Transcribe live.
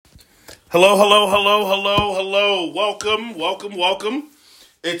Hello, hello, hello, hello, hello. Welcome.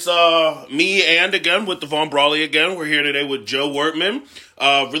 It's me and again with the Von Brawley again. We're here today with Joe Wertman.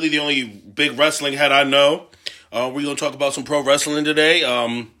 Really the only big wrestling head I know. We're going to talk about some pro wrestling today.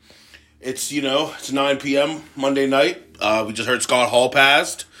 It's 9 p.m. Monday night. We just heard Scott Hall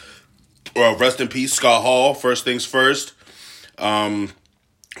passed. Rest in peace, Scott Hall. First things first. Grew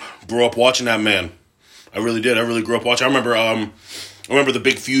up watching that man. I really did. I really grew up watching. I remember the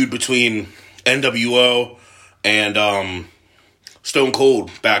big feud between NWO and Stone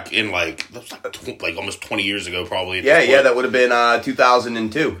Cold back in like almost 20 years ago, probably. Yeah, that would have been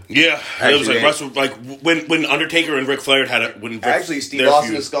 2002. Yeah, actually, it was like when Undertaker and Ric Flair had it. Actually, Steve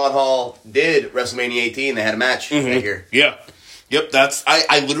Austin and Scott Hall did WrestleMania 18. They had a match that year. Yeah. Yep,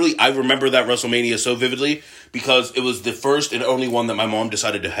 I remember that WrestleMania so vividly because it was the first and only one that my mom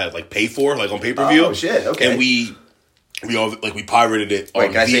decided to pay for, on pay-per-view. Oh shit, okay. And we pirated it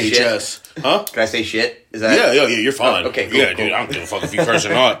on VHS. Huh? Can I say shit? Is that Yeah, you're fine. Oh, okay, cool, yeah, cool. Dude, I don't give a fuck if you curse or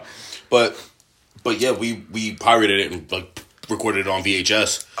not. But yeah, we pirated it and recorded it on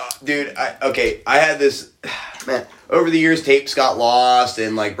VHS. Dude, I had this man, over the years tapes got lost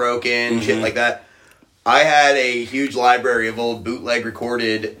and broken, shit like that. I had a huge library of old bootleg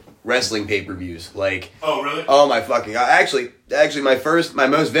recorded wrestling pay-per-views. Oh, really? Oh my fucking God. Actually, my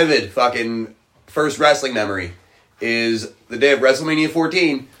most vivid fucking first wrestling memory is the day of WrestleMania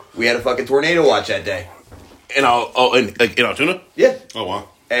 14. We had a fucking tornado watch that day. In Altoona? Yeah. Oh, wow.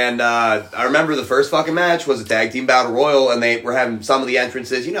 And I remember the first fucking match was a tag team battle royal, and they were having some of the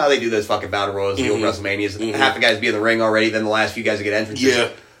entrances. You know how they do those fucking battle royals, the old WrestleManias. Half the guys be in the ring already, then the last few guys to get entrances. Yeah.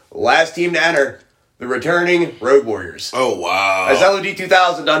 Last team to enter, the returning Road Warriors. Oh, wow. As LOD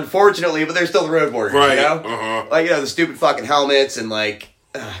 2000, unfortunately, but they're still the Road Warriors, right. You know? The stupid fucking helmets and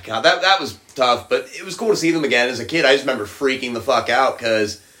God, that was tough, but it was cool to see them again. As a kid, I just remember freaking the fuck out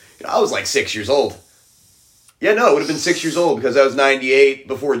because I was 6 years old. Yeah, no, it would have been 6 years old because I was 98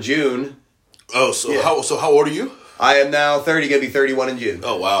 before June. Oh, how old are you? I am now 30, going to be 31 in June.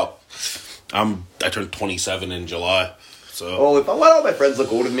 Oh, wow. I turned 27 in July. So. Oh, why do all my friends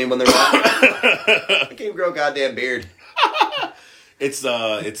look older than me when they're not? I can't even grow a goddamn beard. It's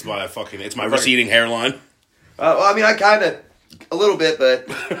my receding hairline. I kind of, a little bit, but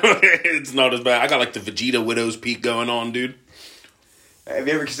it's not as bad. I got the Vegeta Widow's Peak going on, dude. Have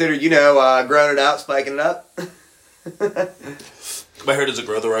you ever considered, growing it out, spiking it up? My hair doesn't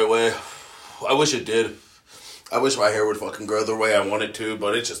grow the right way. I wish it did. I wish my hair would fucking grow the way I want it to,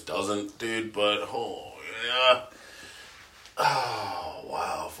 but it just doesn't, dude. But, oh, yeah. Oh,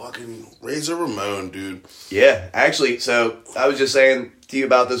 wow. Fucking Razor Ramon, dude. Yeah, actually, so I was just saying to you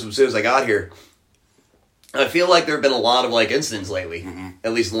about this as soon as I got here. I feel like there have been a lot of incidents lately,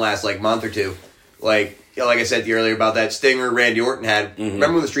 at least in the last month or two. Like I said to you earlier about that stinger Randy Orton had.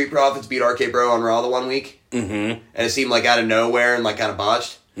 Remember when the Street Profits beat RK Bro on Raw the one week? And it seemed out of nowhere and kind of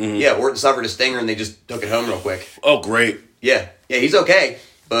botched? Yeah, Orton suffered a stinger and they just took it home real quick. Oh, great. Yeah, he's okay,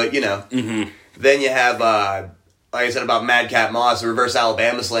 but Then you have, like I said about Madcap Moss, the reverse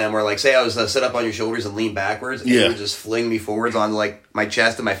Alabama slam where say I was sit up on your shoulders and lean backwards and he would just fling me forwards on my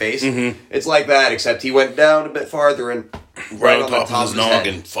chest and my face. It's like that, except he went down a bit farther and right on top of his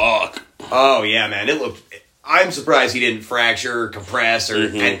noggin. Fuck. Oh, yeah, man. I'm surprised he didn't fracture, compress,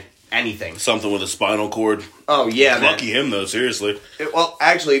 or anything. Something with a spinal cord. Oh, yeah, man. Lucky him, though, seriously. Well,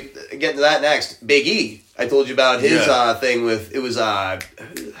 actually, getting to that next. Big E. I told you about his thing with, it was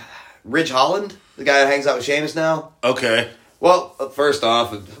Ridge Holland, the guy that hangs out with Sheamus now. Okay. Well, first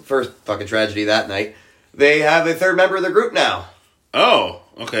fucking tragedy that night. They have a third member of their group now. Oh,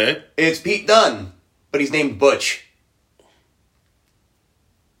 okay. It's Pete Dunne, but he's named Butch.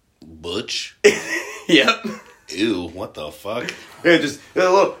 Butch? Yep. Ew, what the fuck? Yeah, just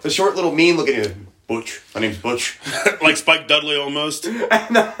a short little mean looking at Butch. My name's Butch. Like Spike Dudley almost?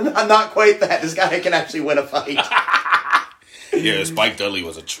 Not quite that. This guy can actually win a fight. Yeah, Spike Dudley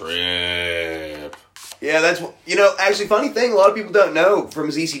was a trip. Yeah, that's... actually, funny thing, a lot of people don't know from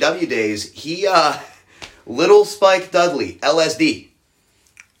his ECW days, he, Little Spike Dudley, LSD.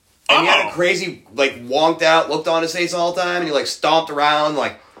 And he had a crazy, wonked out, looked on his face all the time, and he, stomped around,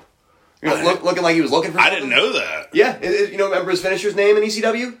 looking like he was looking for something. I didn't know that. Yeah, remember his finisher's name in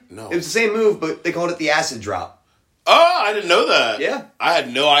ECW? No. It was the same move, but they called it the acid drop. Oh, I didn't know that. Yeah. I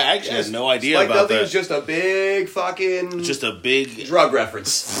actually had no idea Spike about Dudley that. was just a big fucking... Just a big... drug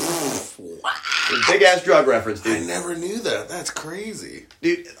reference. Wow. Big ass drug reference, dude. I never knew that. That's crazy.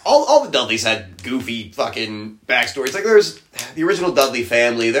 Dude, all the Dudleys had goofy fucking backstories. There's the original Dudley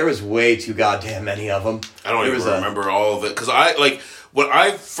family. There was way too goddamn many of them. I don't even remember all of it. Because when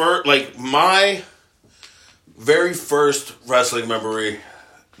I first... my very first wrestling memory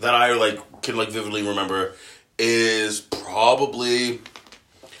that I like can like vividly remember is probably,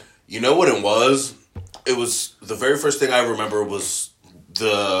 you know what it was? It was the very first thing I remember was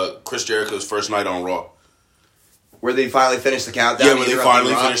the Chris Jericho's first night on Raw. Where they finally finished the countdown. Yeah, where they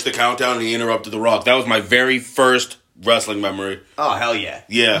finally finished the countdown and he interrupted The Rock. That was my very first wrestling memory. Oh, hell yeah.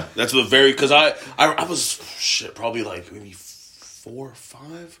 Yeah, that's the very, because I was, probably like maybe 4 or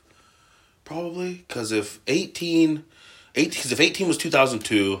 5, probably. Because if 18 was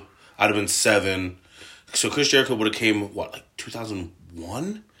 2002, I'd have been 7. So Chris Jericho would have came, what, like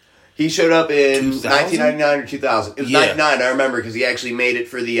 2001? He showed up in 2000? 1999 or 2000. It was 99, I remember, because he actually made it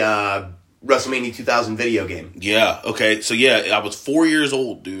for the WrestleMania 2000 video game. Yeah, okay. So yeah, I was 4 years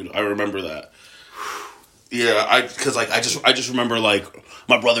old, dude. I remember that. Yeah, I just remember like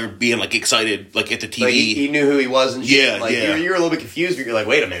my brother being like excited like at the TV. Like he knew who he was and shit. Yeah, like, yeah. You were a little bit confused, but you're like,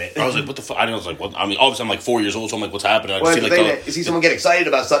 wait a minute. I was like, what the fuck? I was like, what? I mean, obviously I'm like 4 years old, so I'm like, what's happening? I Well, just the see thing like you see someone get excited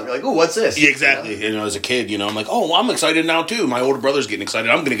about something, you're like, ooh, what's this? yeah, exactly. You know, as a kid, you know, I'm like, oh, well, I'm excited now too. My older brother's getting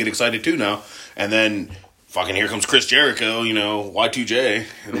excited. I'm gonna get excited too now. And then fucking here comes Chris Jericho, you know, Y2J.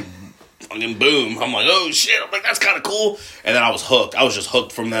 Fucking boom. I'm like, oh shit. I'm like, that's kind of cool. And then I was hooked. I was just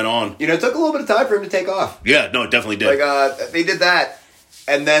hooked from then on. You know, it took a little bit of time for him to take off. Yeah, no, it definitely did. Like, they did that.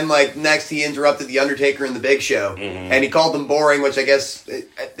 And then, like, next he interrupted The Undertaker in the Big Show. Mm-hmm. And he called them boring, which I guess,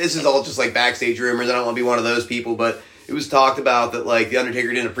 this is all just, like, backstage rumors. I don't want to be one of those people, but it was talked about that, like, The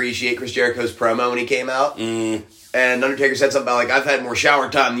Undertaker didn't appreciate Chris Jericho's promo when he came out. Mm. And Undertaker said something about, like, I've had more shower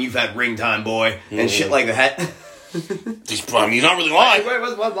time than you've had ring time, boy. And shit like that. He's not really lying. Wait,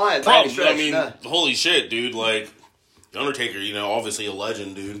 wasn't lying. I mean, holy shit, dude. Like, The Undertaker, you know, obviously a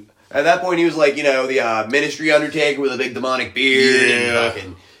legend, dude. At that point, he was like, you know, the Ministry Undertaker with a big demonic beard. Yeah. And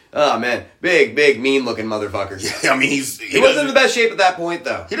fucking, oh, man. Big, mean-looking motherfucker. Yeah, I mean, he wasn't in the best shape at that point,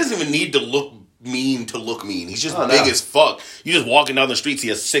 though. He doesn't even need to look mean. He's just big as fuck. You just walking down the street, see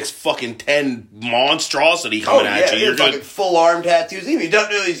a 6'10" monstrosity coming at you. You're fucking full arm tattoos. Even if you don't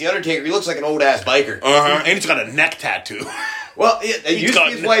know he's the Undertaker, he looks like an old ass biker. And he's got a neck tattoo. Well, it used to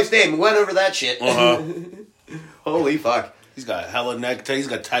be his wife's name. We went over that shit. Holy fuck. He's got hella neck tattoos. He's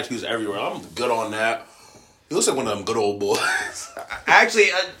got tattoos everywhere. I'm good on that. He looks like one of them good old boys. Actually,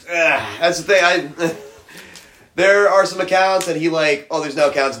 that's the thing. There are some accounts that he like. Oh, there's no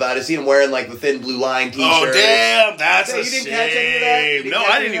accounts about it. I see him wearing like the thin blue line T-shirt. Oh damn, that's a shame. Catch any of that? No,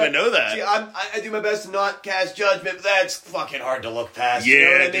 I didn't even know that. See, I do my best to not cast judgment, but that's fucking hard to look past. Yeah, you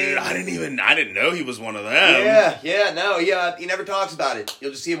know what I dude. mean? I didn't know he was one of them. Yeah, he never talks about it.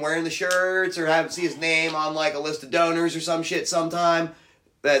 You'll just see him wearing the shirts or see his name on like a list of donors or some shit sometime.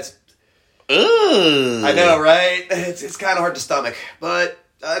 That's. Ugh. I know, right? It's kind of hard to stomach, but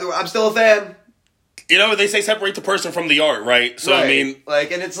I'm still a fan. You know, they say separate the person from the art, right? So, right. I mean...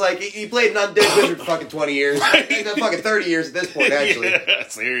 Like, and it's like, he played an undead wizard for fucking 20 years. Right? Fucking 30 years at this point, actually. Yeah,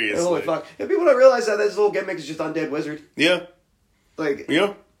 seriously. Holy fuck. Yeah, people don't realize that this whole gimmick is just undead wizard. Yeah. Like...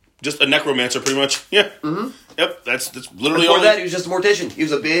 Yeah. Just a necromancer, pretty much. Yeah. Mm-hmm. Yep, that's literally all. Before that, he was just a mortician. He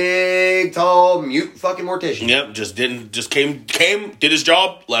was a big, tall, mute fucking mortician. Yep, came, did his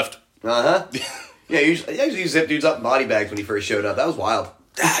job, left. Uh-huh. Yeah, he usually zip dudes up in body bags when he first showed up. That was wild.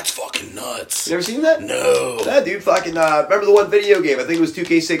 That's fucking nuts. You ever seen that? No. That dude fucking, remember the one video game? I think it was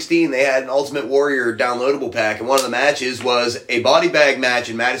 2K16. They had an Ultimate Warrior downloadable pack, and one of the matches was a body bag match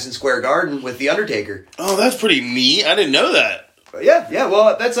in Madison Square Garden with The Undertaker. Oh, that's pretty neat. I didn't know that. Yeah,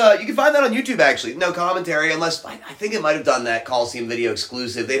 well, that's, you can find that on YouTube, actually. No commentary, unless, I think it might have done that Coliseum video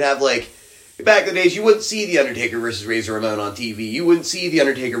exclusive. They'd have, like, back in the days, you wouldn't see The Undertaker versus Razor Ramon on TV. You wouldn't see The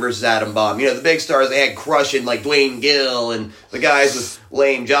Undertaker versus Adam Bomb. You know, the big stars, they had crushing, like Dwayne Gill and the guys with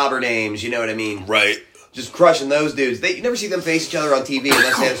lame jobber names, you know what I mean? Right. Just crushing those dudes. You never see them face each other on TV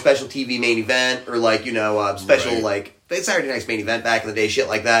unless they have a special TV main event or, like, you know, special, right. Like, Saturday Night's main event back in the day, shit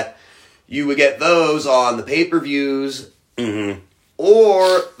like that. You would get those on the pay-per-views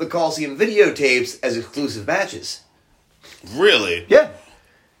or the Coliseum videotapes as exclusive matches. Really? Yeah.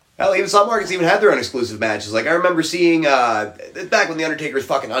 Hell, even some markets even had their own exclusive matches. Like, I remember seeing, back when The Undertaker was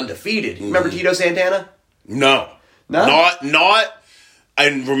fucking undefeated. Remember Tito Santana? No. Not, I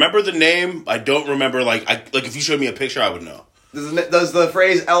remember the name. I don't remember, like if you showed me a picture, I would know. Does the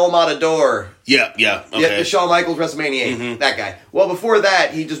phrase El Matador? Yeah, okay. Yeah, the Shawn Michaels WrestleMania 8, that guy. Well, before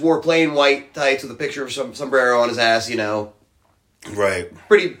that, he just wore plain white tights with a picture of some sombrero on his ass, you know. Right.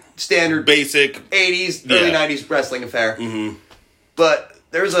 Pretty standard. Basic. 80s, early 90s wrestling affair. But...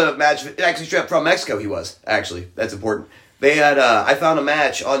 there was a match, actually from Mexico he was, actually. That's important. They had, I found a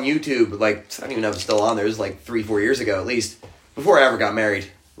match on YouTube, like, I don't even know if it's still on there. It was like 3-4 years ago, at least. Before I ever got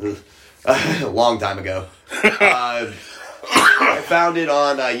married. A long time ago. I found it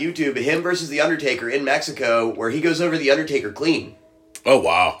on YouTube, him versus The Undertaker in Mexico, where he goes over The Undertaker clean. Oh,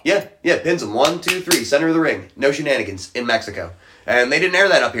 wow. Yeah, pins him 1, 2, 3, center of the ring. No shenanigans in Mexico. And they didn't air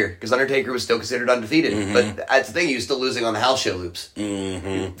that up here because Undertaker was still considered undefeated. Mm-hmm. But that's the thing, he was still losing on the house show loops.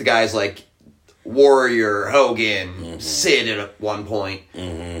 Mm-hmm. The guys like Warrior, Hogan, Sid at one point.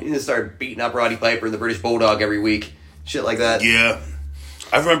 He just started beating up Roddy Piper and the British Bulldog every week. Shit like that. Yeah.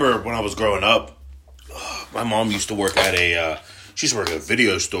 I remember when I was growing up, my mom used to work at she used to work at a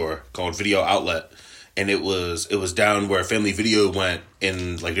video store called Video Outlet. And it was down where Family Video went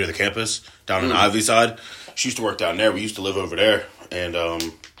in, like, near the campus, down in Ivy side. She used to work down there. We used to live over there. And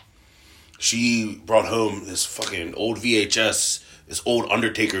she brought home this fucking old VHS, this old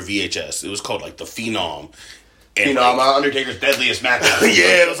Undertaker VHS. It was called, like, The Phenom. And, Phenom, Undertaker's Deadliest Match.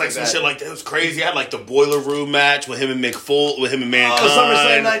 Yeah, it was like some shit like that. It was crazy. It had, like, the Boiler Room match with him and with him and Mankind. Oh,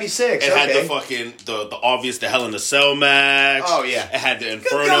 SummerSlam 96, It had the fucking, the obvious, the Hell in a Cell match. Oh, yeah. It had the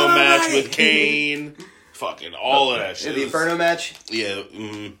Inferno match with Kane. Fucking all of that shit. The Inferno match? Yeah,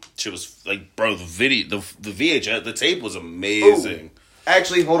 shit was like, bro, the VHS, the tape was amazing. Ooh.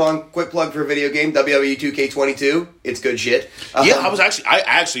 Actually, hold on, quick plug for a video game, WWE 2K22. It's good shit. Yeah, I was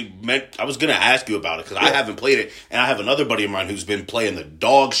gonna ask you about it because I haven't played it, and I have another buddy of mine who's been playing the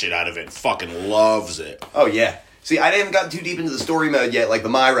dog shit out of it and fucking loves it. Oh yeah. See, I haven't gotten too deep into the story mode yet, like the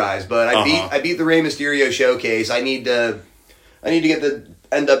My Rise, but I beat the Rey Mysterio showcase. I need to get the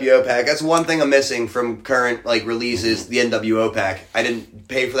NWO pack. That's one thing I'm missing from current like releases, the NWO pack. I didn't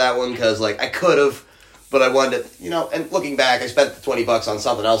pay for that one because like I could have, but I wanted to, and looking back, I spent the $20 on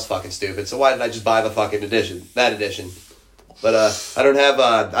something else fucking stupid. So why didn't I just buy the fucking edition? But I don't have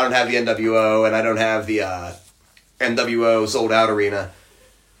the NWO and I don't have the NWO Sold Out Arena.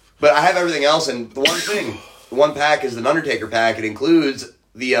 But I have everything else, and the one pack is the Undertaker pack. It includes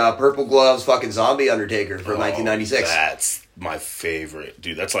the Purple Gloves fucking zombie Undertaker from 1996. That's my favorite,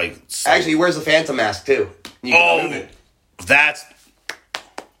 dude. That's like actually, he wears the Phantom mask too. You can move it. That's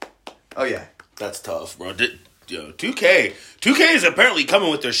yeah, that's tough, bro. 2K is apparently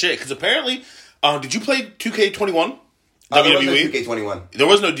coming with their shit because apparently, did you play 2K21? WWE 2K21. There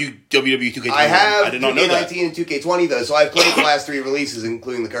was no WWE 2K21. I did not know that. 2K19 and 2K20 though, so I've played the last 3 releases,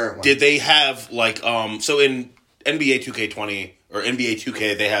 including the current one. Did they have like so in NBA 2K20 or NBA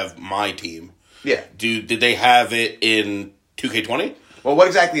 2K they have My Team? Yeah. Did they have it in 2K20? Well, what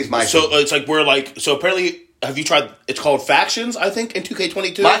exactly is My Team? So it's like so apparently have you tried? It's called Factions, I think, in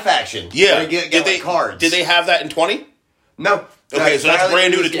 2K22. My Faction. Yeah. Get like cards. Did they have that in 20? No. Okay, so that's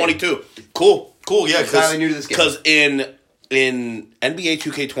brand new to 22. Cool. Yeah, entirely new to this game. Because in NBA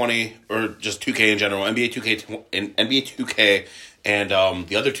 2K20 or just 2K in general, NBA 2K and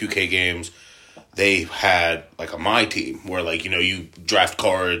the other 2K games, they had like a My Team where like you draft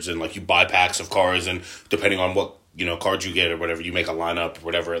cards and like you buy packs of cards and depending on what cards you get or whatever, you make a lineup or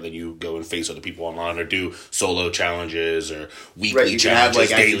whatever, and then you go and face other people online or do solo challenges or weekly challenges,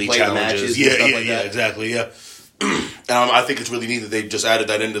 daily challenges. Yeah, exactly. Yeah. I think it's really neat that they just added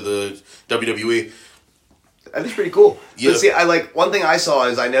that into the WWE. That is pretty cool. Yeah. But see, one thing I saw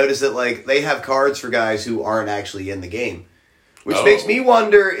is I noticed that like they have cards for guys who aren't actually in the game, which makes me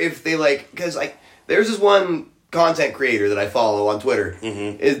wonder if they because like there's this one content creator that I follow on Twitter.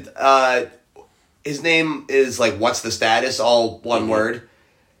 Mm-hmm. His name is like What's the Status, all one word.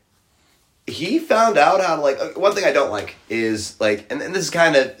 He found out how to one thing I don't like is and this is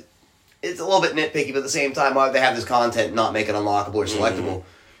kind of, it's a little bit nitpicky, but at the same time, why would they have this content not make it unlockable or selectable? Mm-hmm.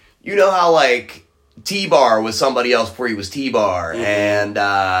 You know how T-Bar was somebody else before he was T-Bar, and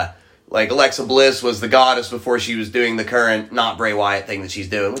Alexa Bliss was the goddess before she was doing the current not Bray Wyatt thing that she's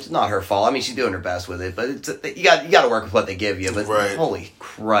doing, which is not her fault. I mean, she's doing her best with it, but you got to work with what they give you. But holy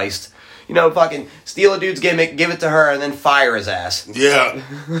Christ, fucking steal a dude's gimmick, give it to her, and then fire his ass. Yeah,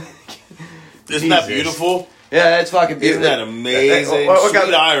 isn't that beautiful? Yeah, it's fucking beautiful. Isn't that amazing?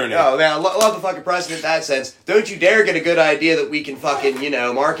 Sweet irony. Oh man, I love the fucking precedent in that sense. Don't you dare get a good idea that we can fucking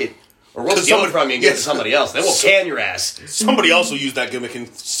market. Or we'll steal it from you and give it to somebody else. Then we'll can your ass. Somebody else will use that gimmick in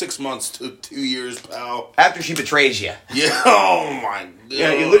 6 months to 2 years, pal. After she betrays you. Yeah, oh my God.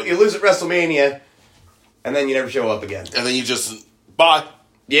 Yeah, you lose at WrestleMania, and then you never show up again. And then you just, bye.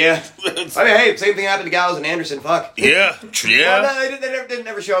 Yeah. I mean, hey, same thing happened to Gallows and Anderson, fuck. Yeah. Well, no, they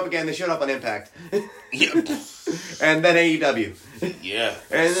never show up again. They showed up on Impact. Yeah. And then AEW. Yeah.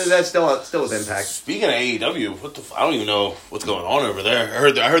 And that's still with Impact. Speaking of AEW, I don't even know what's going on over there.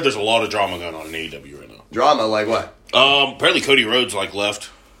 I heard there's a lot of drama going on in AEW right now. Drama, like what? Apparently Cody Rhodes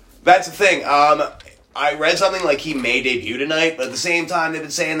left. That's the thing. I read something like he may debut tonight, but at the same time they've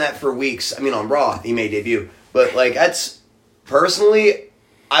been saying that for weeks. I mean on Raw he may debut. But that's personally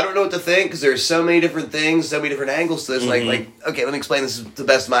I don't know what to think because there's so many different things, so many different angles to this. Like, okay, let me explain this to the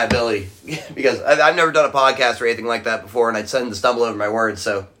best of my ability because I've never done a podcast or anything like that before, and I tend to stumble over my words.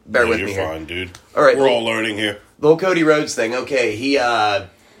 So bear with me here. You're fine, dude. All right, we're all learning here. The whole Cody Rhodes thing. Okay,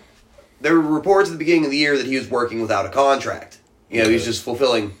 there were reports at the beginning of the year that he was working without a contract. He was just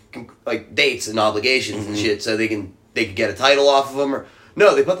fulfilling like dates and obligations and shit, so they could get a title off of him. Or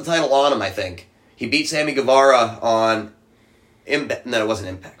no, they put the title on him. I think he beat Sammy Guevara on Impact. No, it wasn't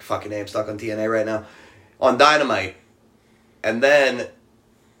Impact. Fucking name stuck on TNA right now. On Dynamite, and then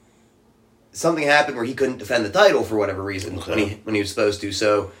something happened where he couldn't defend the title for whatever reason when he was supposed to.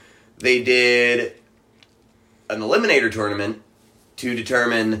 So they did an eliminator tournament to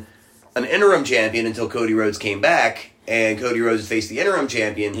determine an interim champion until Cody Rhodes came back, and Cody Rhodes faced the interim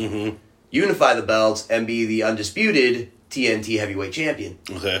champion, unify the belts, and be the undisputed TNT heavyweight champion.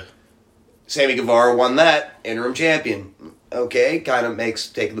 Okay. Sammy Guevara won that, interim champion. Okay, kind of makes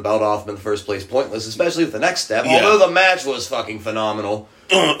taking the belt off him in the first place pointless, especially with the next step. Yeah. Although the match was fucking phenomenal.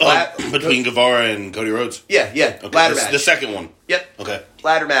 Between Guevara and Cody Rhodes? Yeah. Okay. Ladder match. The second one? Yep. Okay.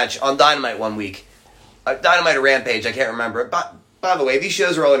 Ladder match on Dynamite one week. Dynamite or Rampage, I can't remember. By the way, these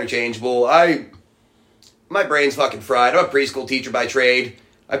shows are all interchangeable. My brain's fucking fried. I'm a preschool teacher by trade.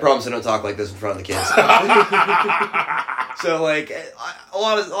 I promise I don't talk like this in front of the kids. So, like, a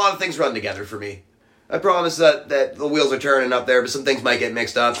lot of things run together for me. I promise that the wheels are turning up there, but some things might get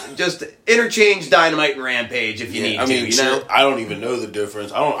mixed up. Just interchange Dynamite and Rampage if you need to. You know? I don't even know the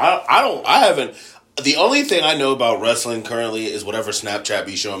difference. I haven't. The only thing I know about wrestling currently is whatever Snapchat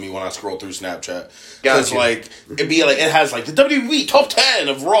be showing me when I scroll through Snapchat. Because, like, it has, like, the WWE top 10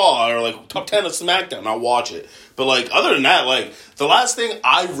 of Raw or, like, top 10 of SmackDown. I'll watch it. But, like, other than that, like, the last thing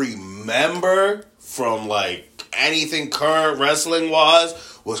I remember from, like, anything current wrestling-wise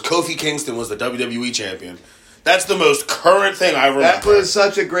was Kofi Kingston was the WWE champion. That's the most current thing I remember. That was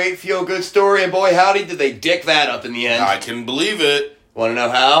such a great feel-good story, and boy, howdy did they dick that up in the end. I can believe it. Want to know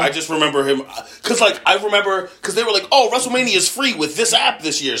how? I just remember him, because they were like, oh, WrestleMania is free with this app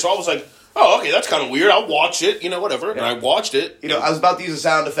this year. So I was like, oh, okay, that's kind of weird. I'll watch it, whatever. Yeah. And I watched it. I was about to use a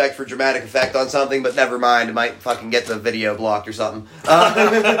sound effect for dramatic effect on something, but never mind. It might fucking get the video blocked or something.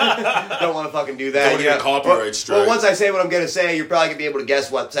 Don't want to fucking do that. Don't want to get copyright strike. Well, once I say what I'm going to say, you're probably going to be able to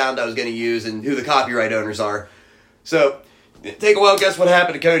guess what sound I was going to use and who the copyright owners are. So, take a wild guess what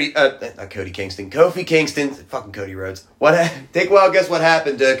happened to Kofi Kingston, fucking Cody Rhodes. Take a wild guess what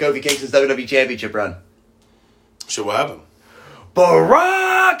happened to Kofi Kingston's WWE Championship run. Sure, what happened?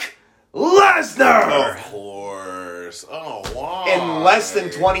 Brock Lesnar! Of course. Oh, wow. In less than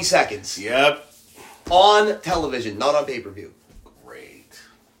 20 seconds. Yep. On television, not on pay-per-view. Great.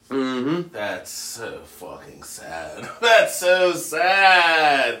 Mm-hmm. That's so fucking sad. That's so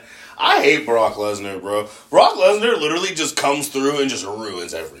sad. I hate Brock Lesnar, bro. Brock Lesnar literally just comes through and just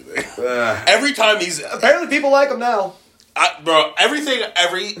ruins everything. Every time apparently people like him now.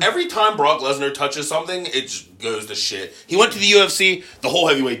 Every time Brock Lesnar touches something, it just goes to shit. He went to the UFC, the whole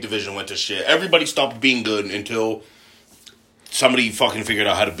heavyweight division went to shit. Everybody stopped being good until somebody fucking figured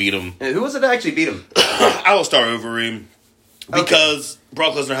out how to beat him. And who was it that actually beat him? Alistar Overeem. Because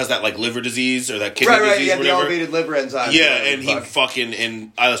Brock Lesnar has that, like, liver disease or that kidney disease or whatever. The elevated liver enzymes. Yeah, and he fucking,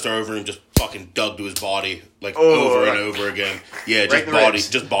 and Alistar Overeem just fucking dug to his body, like, over and over again. Yeah,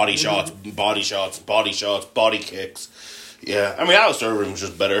 just body shots, body kicks. Yeah, I mean, Alistar Overeem was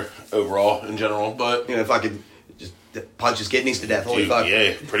just better overall in general, but... fucking just punch his kidneys to death. Holy fuck.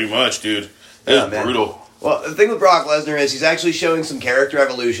 Yeah, pretty much, dude. That's brutal. Well, the thing with Brock Lesnar is he's actually showing some character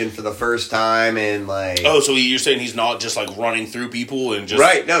evolution for the first time in, like... Oh, so you're saying he's not just, like, running through people and just...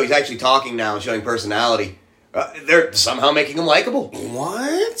 Right, no, he's actually talking now and showing personality. They're somehow making him likable.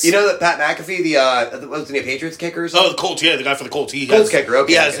 What? You know that Pat McAfee, wasn't he a Patriots kicker or something? Oh, the Colts, yeah, the guy for the Colts. Colts kicker,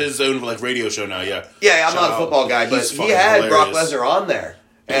 okay. He has his own, like, radio show now, yeah. Yeah, I'm not a football guy, but he had Brock Lesnar on there.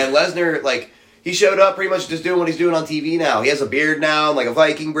 And Lesnar, like... He showed up pretty much just doing what he's doing on TV now. He has a beard now, like a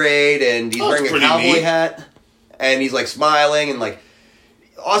Viking braid, and he's wearing a cowboy hat. And he's, like, smiling, and, like...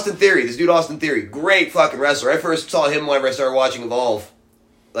 Austin Theory, this dude Austin Theory, great fucking wrestler. I first saw him whenever I started watching Evolve,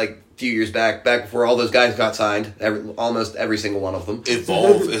 like, a few years back before all those guys got signed. Almost every single one of them.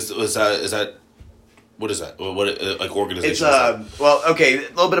 Evolve? is that... What is that? What like, organization? It's, well, okay, a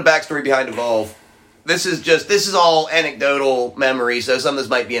little bit of backstory behind Evolve. This is all anecdotal memory, so some of this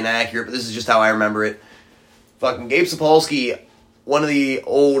might be inaccurate, but this is just how I remember it. Fucking Gabe Sapolsky, one of the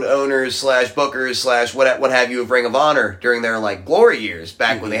old owners / bookers / what have you of Ring of Honor during their, like, glory years,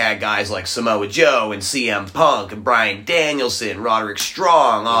 back when they had guys like Samoa Joe and CM Punk and Bryan Danielson, Roderick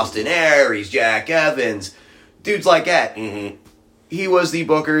Strong, Austin Aries, Jack Evans, dudes like that. Mm-hmm. He was the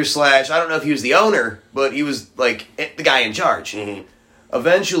booker / I don't know if he was the owner, but he was, like, the guy in charge. Mm-hmm.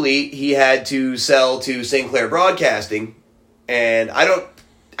 eventually he had to sell to Sinclair Broadcasting, and I don't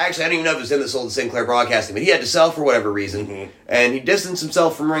even know if it was him that sold to Sinclair Broadcasting, but he had to sell for whatever reason, and he distanced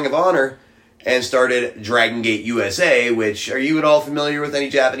himself from Ring of Honor and started Dragon Gate USA, which, are you at all familiar with any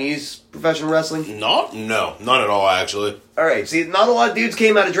Japanese professional wrestling? No, not at all, actually. Alright, see, not a lot of dudes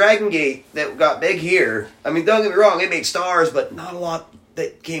came out of Dragon Gate that got big here. I mean, don't get me wrong, it made stars, but not a lot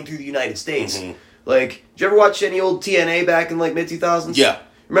that came through the United States. Like, did you ever watch any old TNA back in, like, mid-2000s? Yeah.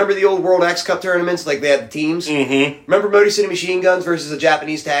 Remember the old World X Cup tournaments? Like, they had the teams? Remember Motor City Machine Guns versus a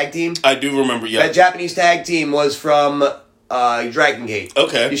Japanese tag team? I do remember, yeah. That Japanese tag team was from Dragon Gate.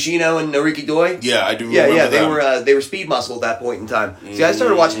 Okay. Yoshino and Noriki Doi? Yeah, I do remember that. They were Speed Muscle at that point in time. See, I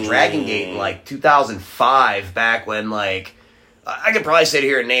started watching Dragon Gate in, like, 2005, back when, like, I could probably sit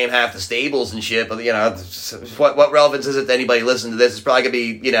here and name half the stables and shit, but, you know, what relevance is it to anybody listening to this? It's probably going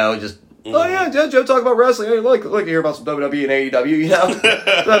to be, you know, just... Oh yeah, Joe talk about wrestling. I like to hear about some WWE and AEW, you know?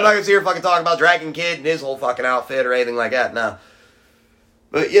 So I'm not gonna sit here fucking talking about Dragon Kid and his whole fucking outfit or anything like that, no.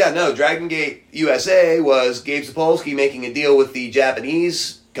 But yeah, no, Dragon Gate USA was Gabe Sapolsky making a deal with the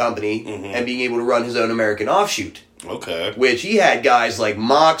Japanese company and being able to run his own American offshoot. Okay. Which he had guys like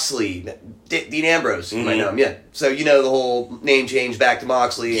Moxley, Dean Ambrose, you might know him, yeah. So you know the whole name change back to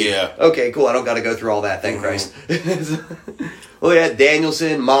Moxley. Yeah. Okay, cool, I don't gotta go through all that, thank Christ. Well, they had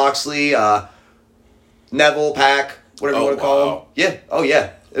Danielson, Moxley, Neville, Pac, whatever you want to call him. Yeah. Oh,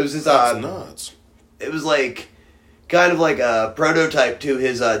 yeah. It was his. That's nuts. It was like kind of like a prototype to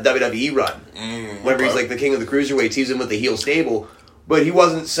his WWE run. Whenever he's like the king of the cruiserweights, he's in with the heel stable, but he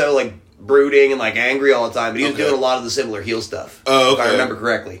wasn't so like brooding and like angry all the time. But he was doing a lot of the similar heel stuff. Oh, okay. If I remember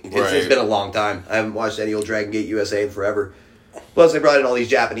correctly. It's been a long time. I haven't watched any old Dragon Gate USA in forever. Plus, they brought in all these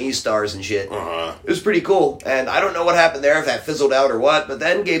Japanese stars and shit. It was pretty cool. And I don't know what happened there, if that fizzled out or what, but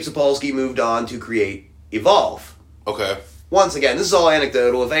then Gabe Sapolsky moved on to create Evolve. Okay. Once again, this is all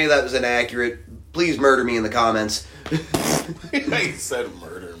anecdotal. If any of that was inaccurate, please murder me in the comments. He said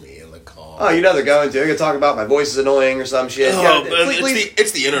murder me in the comments. Oh, you know they're going to. They're going to talk about my voice is annoying or some shit. Oh,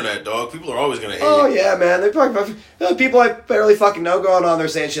 it's the internet, dog. People are always going to hate Oh, you. yeah, man. They're talking about people I barely fucking know going on there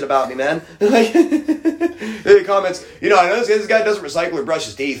saying shit about me, man. Like, in the comments, you know, I know this guy doesn't recycle or brush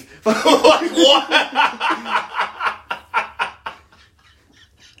his teeth. Like, what?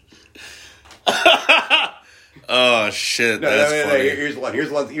 Oh, shit. That's funny. Here's one. Here's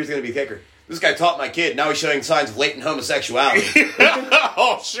going to be kicker. This guy taught my kid. Now he's showing signs of latent homosexuality.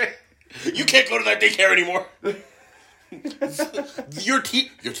 Oh, shit. You can't go to that daycare anymore. Your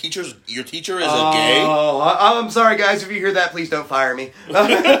teacher is a gay? Oh, I'm sorry, guys. If you hear that, please don't fire me.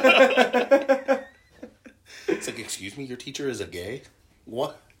 It's like, excuse me, your teacher is a gay?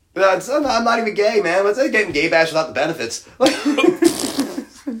 What? I'm not even gay, man. What's that getting gay bashed without the benefits?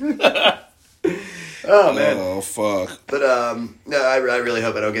 Oh, man. Oh, fuck. But, no, I really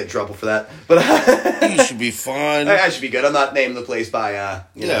hope I don't get in trouble for that. But you should be fine. I should be good. I'm not naming the place by,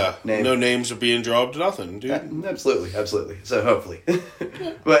 name. No names are being dropped, nothing, dude. Absolutely. So, hopefully.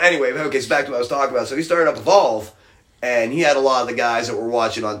 But anyway, okay, so back to what I was talking about. So, he started up Evolve, and he had a lot of the guys that we're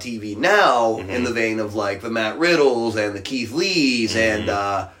watching on TV now in the vein of, like, the Matt Riddles and the Keith Lees,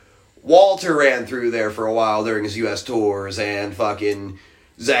 and Walter ran through there for a while during his U.S. tours, and fucking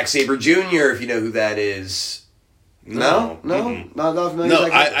Zack Sabre Jr., if you know who that is. No? Mm-hmm. Not familiar No,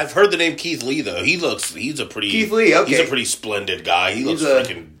 with Zack I've heard the name Keith Lee, though. He's a pretty... Keith Lee, okay. He's a pretty splendid guy. He looks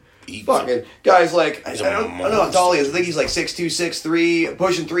freaking... Fucking guy's like, I don't know how tall he is. I think he's like 6'2", 6'3",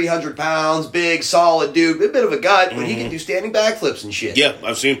 pushing 300 pounds, big, solid dude, a bit of a gut, but he can do standing backflips and shit. Yeah,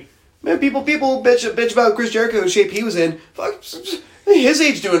 I've seen. Man, people bitch about Chris Jericho, the shape he was in. Fuck, his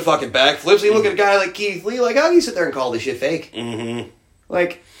age doing fucking backflips. You look at a guy like Keith Lee, like, how do you sit there and call this shit fake?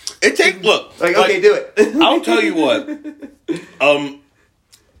 Like, look. Like, okay, do it. I'll tell you what.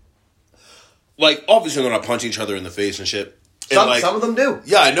 Like, obviously they're not punching each other in the face and shit. And some of them do.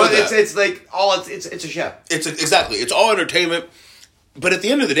 Yeah, I know but that. It's like, it's a show. Exactly. It's all entertainment. But at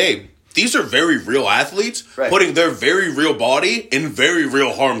the end of the day, these are very real athletes putting their very real body in very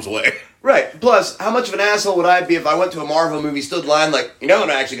real harm's way. Right. Plus, how much of an asshole would I be if I went to a Marvel movie, stood in line, like, you know, I'm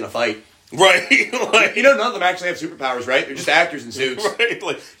not actually going to fight. Right. Like, you know, none of them actually have superpowers, right? They're just actors in suits. Right.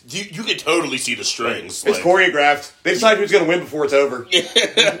 Like, you can totally see the strings. It's choreographed. They decide who's going to win before it's over.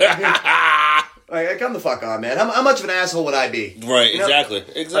 Like, come the fuck on, man. How much of an asshole would I be? Right,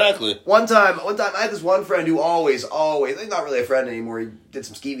 exactly. One time, I had this one friend who always, he's not really a friend anymore. He did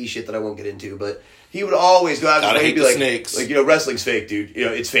some skeevy shit that I won't get into, but he would always go out of his way and be like, snakes. Like, you know, wrestling's fake, dude. You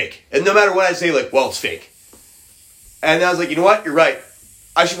know, it's fake. And no matter what I'd say, like, well, it's fake. And I was like, you know what? You're right.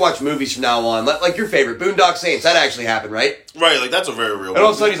 I should watch movies from now on. Like your favorite, Boondock Saints. That actually happened, right? Right, like, that's a very real And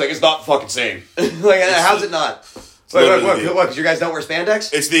all of a sudden, he's like, it's not the fucking same. Like, how's it not? What? Because you guys don't wear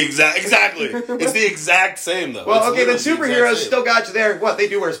spandex? It's the exactly. It's the exact same though. Well, okay, then superheroes still got you there. What? They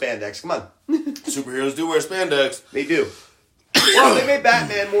do wear spandex. Come on. Superheroes do wear spandex. They do. Well, they made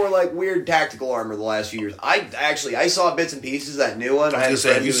Batman more like weird tactical armor the last few years. I saw bits and pieces of that new one. I was gonna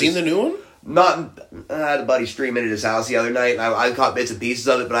say, have you seen the new one? Not. I had a buddy streaming at his house the other night, and I caught bits and pieces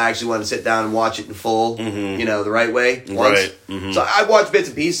of it, but I actually wanted to sit down and watch it in full, the right way. Once. Right. Mm-hmm. So I watched bits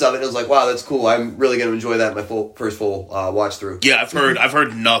and pieces of it, and I was like, wow, that's cool. I'm really going to enjoy that in my first full watch through. Yeah, I've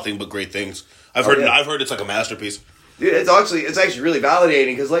heard nothing but great things. I've heard it's like a masterpiece. Dude, it's actually really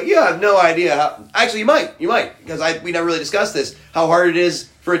validating because, like, I have no idea how. Actually, you might, because we never really discussed this. How hard it is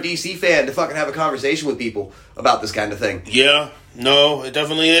for a DC fan to fucking have a conversation with people about this kind of thing. Yeah, no, it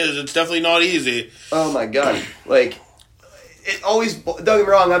definitely is. It's definitely not easy. Oh my god, like, it always. Don't get me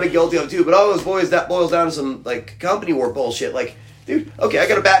wrong, I've been guilty of it too, but all those boys that boils down to some like company war bullshit. Like, dude, okay, I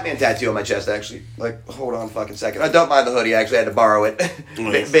got a Batman tattoo on my chest actually. Like, hold on a fucking second. I don't mind the hoodie. I actually had to borrow it.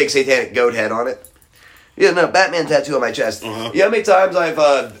 Big satanic goat head on it. Yeah, no, Batman tattoo on my chest. You know how many times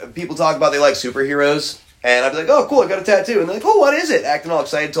I've people talk about they like superheroes, and I'd be like, oh, cool, I got a tattoo. And they're like, oh, what is it? Acting all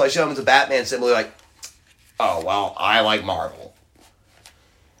excited until I show them it's a Batman symbol. They're like, oh, well, I like Marvel.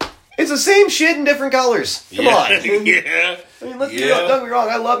 It's the same shit in different colors. Come on. Yeah. I mean, don't get me wrong,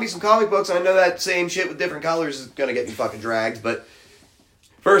 I love me some comic books, and I know that same shit with different colors is going to get me fucking dragged, but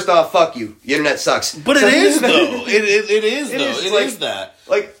first off, fuck you. The internet sucks. But it is, though. It is that.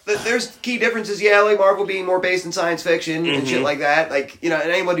 Like, there's key differences, like Marvel being more based in science fiction and shit like that. Like, and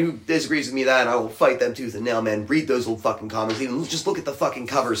anyone who disagrees with me that, I will fight them tooth and nail, man. Read those old fucking comics. Even just look at the fucking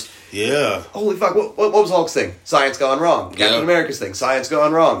covers. Yeah. Holy fuck, what was Hulk's thing? Science gone wrong. Captain America's thing. Science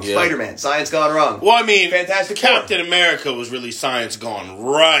gone wrong. Yeah. Spider-Man. Science gone wrong. Well, I mean, Fantastic Captain America was really science gone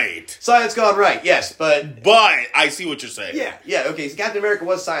right. Science gone right, yes, but I see what you're saying. Yeah, okay, so Captain America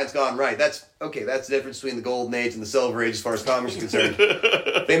was science gone right. That's the difference between the Golden Age and the Silver Age as far as comics are concerned.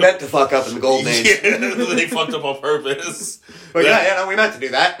 They meant to fuck up in the Golden Age. Yeah, they fucked up on purpose. But no, we meant to do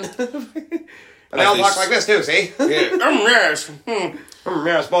that. And they all talk like this too, see? Yeah. Yes.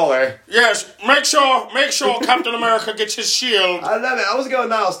 Yes, baller. Yes, make sure Captain America gets his shield. I love it. I wasn't going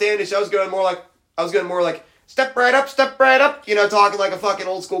Niall Standish. I was going more like step right up, talking like a fucking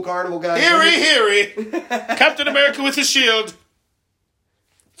old school carnival guy. Heary. Captain America with his shield.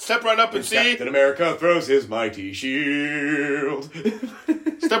 Step right up and see. Captain America throws his mighty shield.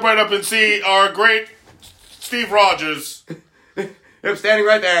 Step right up and see our great Steve Rogers. Him standing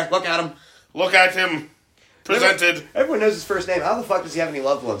right there. Look at him. Look at him. Presented. Everyone knows his first name. How the fuck does he have any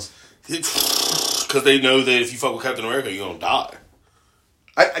loved ones? Because they know that if you fuck with Captain America, you're gonna die.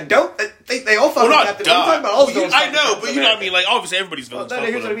 I don't. They all fuck with Captain America. I'm talking about all the villains. I know, but you know what I mean? Like, obviously, everybody's villains. Well,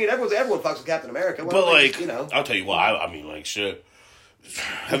 here's what I mean. Everyone fucks with Captain America. But, like, I'll tell you what. I mean, like, shit.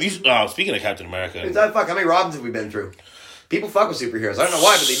 Have you, speaking of Captain America. Fuck, how many Robins have we been through? People fuck with superheroes. I don't know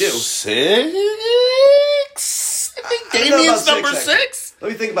why, but they do. 6? I think Damien's number 6?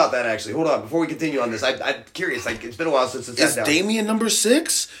 Let me think about that, actually. Hold on. Before we continue on this, I'm curious. Like, it's been a while since it's sat down. Is Damien number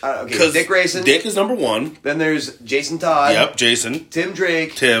 6? Okay, Dick Grayson. Dick is number 1. Then there's Jason Todd. Yep, Jason. Tim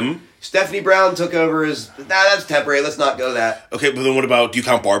Drake. Tim. Stephanie Brown took over as... that's temporary. Let's not go that. Okay, but then what about... Do you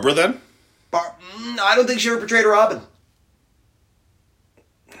count Barbara, then? I don't think she ever portrayed a Robin.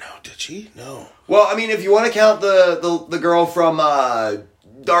 Did she? No. Well, I mean, if you want to count the girl from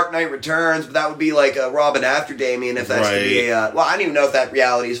Dark Knight Returns, but that would be like a Robin after Damien, if that's to be a... well, I don't even know if that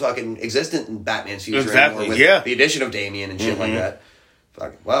reality is fucking existent in Batman's future anymore with the addition of Damien and shit like that.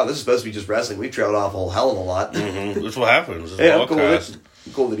 Fuck, wow, this is supposed to be just wrestling. We've trailed off a whole hell of a lot. That's what happens. I'm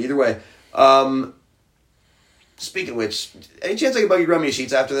cool with it either way. Speaking of which, any chance I can bug you to run me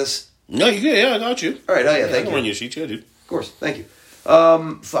sheets after this? No, you can. Yeah, I got you. All right, hell yeah, thank you. I can run you sheets, yeah, dude. Of course, thank you.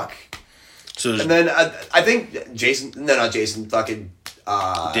 Fuck. So and then I think Jason. No, not Jason. Fucking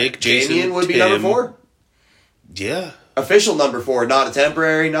Dick. Jason. Damien would be Tim. number 4. Yeah. Official number 4, not a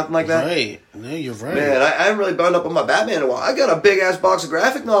temporary, nothing like that. Right. No, you're right. Man, I haven't really boned up on my Batman in a while. I got a big ass box of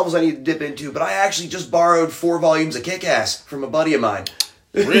graphic novels I need to dip into, but I actually just borrowed 4 volumes of Kick-Ass from a buddy of mine.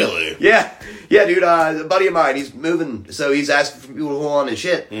 Really? Yeah, dude. A buddy of mine. He's moving, so he's asking for people to hold on his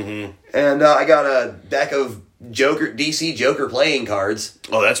shit. And I got a deck of DC Joker playing cards.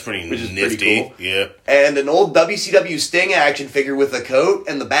 Oh, that's pretty nifty. Pretty cool. Yeah. And an old WCW Sting action figure with the coat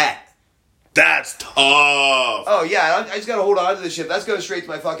and the bat. That's tough. Oh, yeah. I just got to hold on to this shit. That's going straight to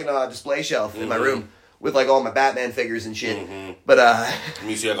my fucking display shelf in my room with, like, all my Batman figures and shit. But, Let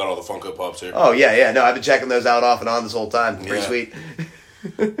me see, I got all the Funko Pops here. Oh, yeah. No, I've been checking those out off and on this whole time. Pretty sweet.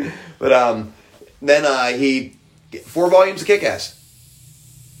 But, then he... 4 volumes of Kick-Ass.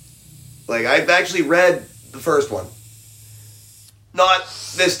 Like, I've actually read the first one. Not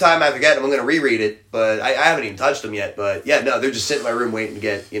this time after getting them. I'm going to reread it, but I haven't even touched them yet. But yeah, no, they're just sitting in my room waiting to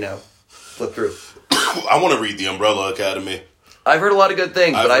get, flipped through. I want to read The Umbrella Academy. I've heard a lot of good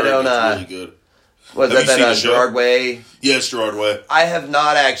things, but I don't. It's really good. Was that Gerard Way? Yeah, it's Gerard Way. I have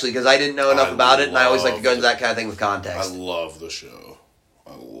not actually, because I didn't know enough about it, and I always like to go into that kind of thing with context. I love the show.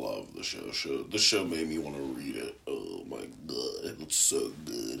 The show made me want to read it. Oh my god, it's so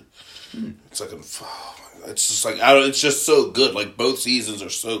good. It's like it's just like it's just so good. Like both seasons are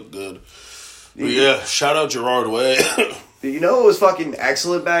so good. But yeah, shout out Gerard Way. You know, it was fucking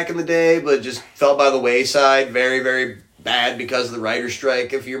excellent back in the day, but just fell by the wayside. Very, very bad because of the writer's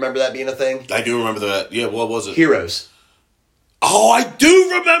strike. If you remember that being a thing, I do remember that. Yeah, what was it? Heroes. Oh, I do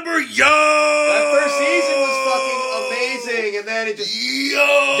remember. Yo, that first season was fucking amazing, and then it just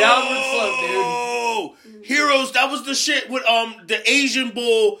downward slope, dude. Heroes, that was the shit with the Asian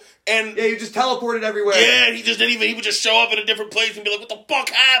bull and yeah, you just teleported everywhere. Yeah, and he would just show up in a different place and be like, "What the fuck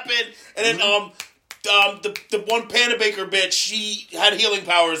happened?" And then the one Panda Baker bitch, she had healing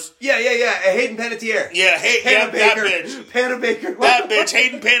powers. Yeah. Hayden Panettiere. Yeah, Panda Baker. That bitch. Panda Baker. That bitch,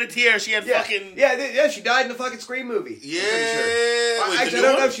 Hayden Panettiere. She had fucking... Yeah, she died in the fucking Scream movie. Yeah. Sure. Actually, I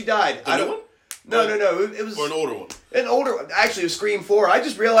don't know if she died. The new one? No. It was... Or an older one? An older one. Actually, it was Scream 4. I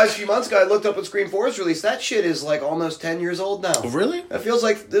just realized a few months ago, I looked up when Scream 4 was released. That shit is like almost 10 years old now. Oh, really? That feels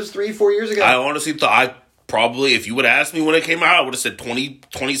like this was 3-4 years ago. I honestly thought... Probably, if you would have asked me when it came out, I would have said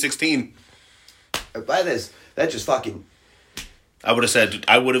 2016. By this... That just fucking... I would have said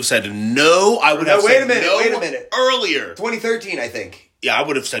no. I would have said no. Wait a minute. Earlier. 2013, I think. Yeah, I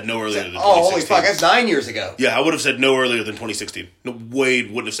would have said no earlier than 2016. Oh, holy fuck, that's 9 years ago. Yeah, I would have said no earlier than 2016. No, Wade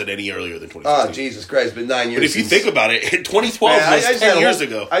wouldn't have said any earlier than 2016. Oh, Jesus Christ, it's been 9 years. But if you think about it, 2012 was 10 years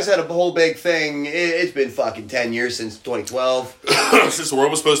ago. I said a whole big thing. It's been fucking 10 years since 2012. Since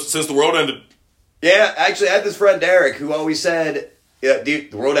the world ended. Yeah, actually, I had this friend, Derek, who always said... Yeah, dude,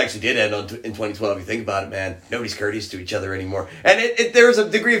 the world actually did end in 2012. You think about it, man. Nobody's courteous to each other anymore. And there was a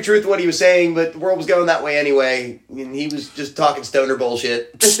degree of truth to what he was saying, but the world was going that way anyway. And he was just talking stoner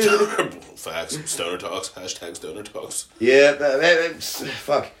bullshit. Facts. Stoner talks. Hashtag stoner talks. Yeah,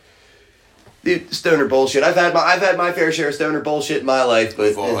 fuck. Dude, stoner bullshit. I've had my fair share of stoner bullshit in my life, but...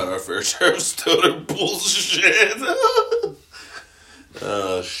 We've all had our fair share of stoner bullshit.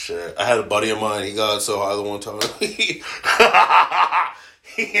 Oh, shit. I had a buddy of mine, he got so high the one time.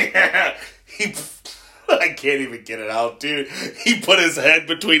 I can't even get it out, dude. He put his head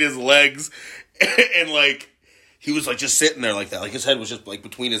between his legs and, like, he was, like, just sitting there like that. Like, his head was just, like,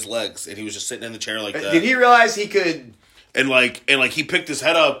 between his legs and he was just sitting in the chair like that. Did he realize he could... And he picked his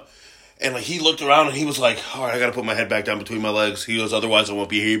head up and, like, he looked around and he was like, all right, I gotta put my head back down between my legs. He goes, otherwise I won't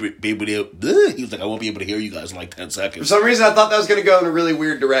be able to... He was like, I won't be able to hear you guys in, like, 10 seconds. For some reason, I thought that was going to go in a really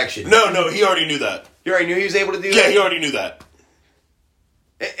weird direction. No, he already knew that. You already knew he was able to do that? Yeah, he already knew that.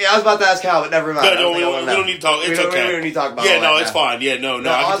 I was about to ask how, but never mind. No, we don't need to talk. It's okay. We don't need to talk about it. Yeah, no, it's fine. Yeah, no, I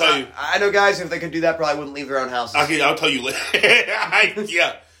can tell you. I know guys, if they could do that, probably wouldn't leave their own houses. I'll tell you later.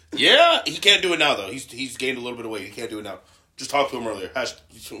 Yeah, he can't do it now, though. He's gained a little bit of weight. He can't do it now. Just talked to him earlier.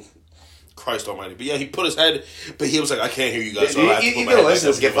 Christ almighty. But yeah, he put his head, but he was like, I can't hear you guys, so I have to put my head back.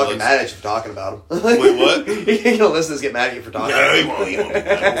 Listeners get fucking mad at you for talking about him. Wait, what? You're gonna listeners get mad at you for talking about him. No, he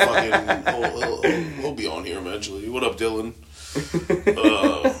won't. He'll be on here eventually. What up, Dylan?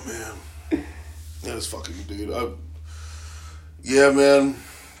 Oh, man. That's fucking dude. Yeah, man.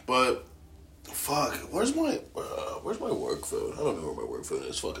 But, fuck. Where's my work phone? I don't know where my work phone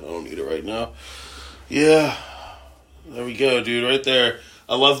is. Fucking, I don't need it right now. Yeah. There we go, dude. Right there.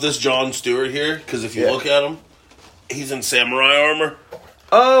 I love this Jon Stewart here, because if you look at him, he's in samurai armor.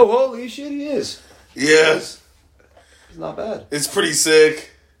 Oh, holy shit, he is. Yeah. It's not bad. It's pretty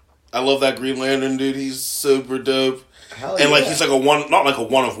sick. I love that Green Lantern, dude. He's super dope. Hell and, like, he's like not like a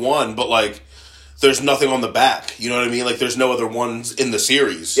one of one, but, like, there's nothing on the back. You know what I mean? Like, there's no other ones in the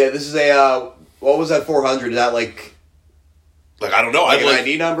series. Yeah, this is a, what was that 400? Is that, like I don't know. Like an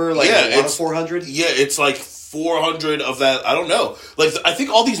ID number? Like, yeah, one of 400? Yeah, it's, like, 400 of that. I don't know. Like, I think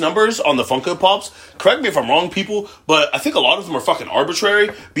all these numbers on the Funko Pops, correct me if I'm wrong, people, but I think a lot of them are fucking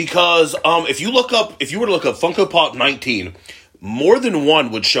arbitrary because if you were to look up Funko Pop 19, more than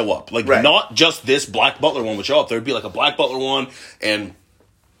one would show up. Like, not just this Black Butler one would show up. There would be, like, a Black Butler one and,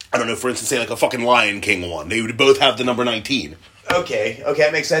 I don't know, for instance, say, like, a fucking Lion King one. They would both have the number 19. Okay,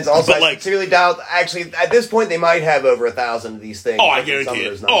 that makes sense. Also, I sincerely doubt, actually, at this point, they might have over 1,000 of these things. Oh, I guarantee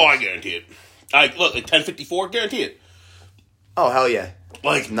it. I guarantee it. Look, like 1054, guarantee it. Oh, hell yeah.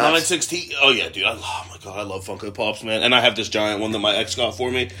 Like 916. Oh, yeah, dude. Oh, my God. I love Funko Pops, man. And I have this giant one that my ex got for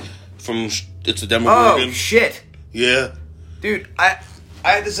me. It's a Denver Morgan. Oh, shit. Yeah. Dude,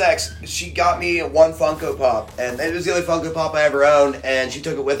 I had this ex. She got me one Funko Pop, and it was the only Funko Pop I ever owned, and she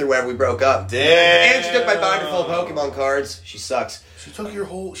took it with her whenever we broke up. Damn. And she took my binder full of Pokemon cards. She sucks. She took all your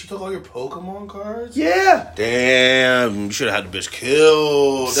Pokemon cards? Yeah. Damn, you should have had the bitch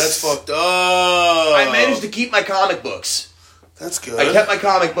killed. That's fucked up. I managed to keep my comic books. That's good. I kept my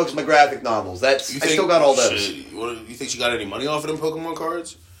comic books, my graphic novels. I still got all those. You think she got any money off of them Pokemon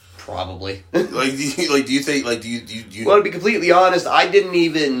cards? Probably. Do you think Well, to be completely honest, I didn't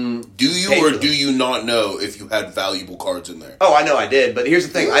even. Do you or do you not know if you had valuable cards in there? Oh, I know I did, but here's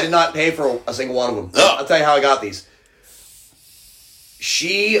the thing: I did not pay for a single one of them. Oh. I'll tell you how I got these.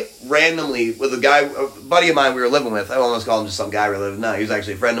 She randomly, with a buddy of mine we were living with, I almost call him just some guy we were living with. No, he was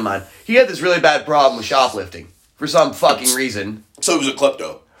actually a friend of mine. He had this really bad problem with shoplifting for some fucking reason. So he was a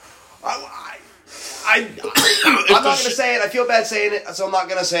klepto. I'm not going to say it. I feel bad saying it, so I'm not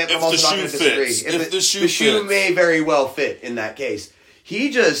going to say it, but I'm also not going to disagree. If the shoe the shoe may very well fit in that case.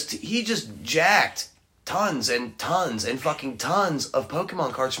 He just jacked tons and tons and fucking tons of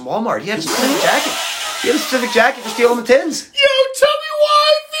Pokemon cards from Walmart. He had a specific jacket. He had a specific jacket for stealing the tins. Yo, tell me why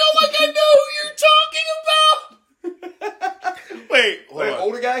I feel like I know who you're talking about. Wait,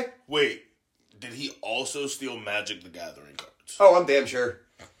 older guy? Wait, did he also steal Magic the Gathering cards? Oh, I'm damn sure.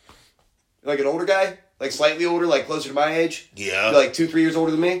 Like an older guy? Like slightly older, like closer to my age? Yeah. Like 2-3 years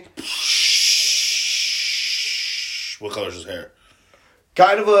older than me? What color's his hair?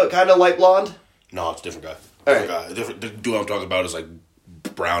 Kind of light blonde? No, it's a different guy. Alright. The dude I'm talking about is like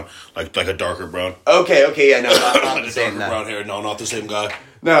brown, like a darker brown. Okay, yeah, no, not Like the a same. darker brown hair. No, not the same guy.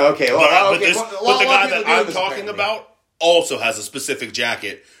 No, okay. Well, But the guy that I'm talking about also has a specific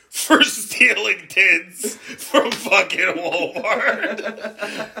jacket for stealing tins from fucking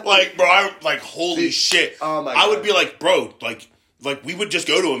Walmart. Like, bro, holy shit. Oh my God. I would be like, bro, like we would just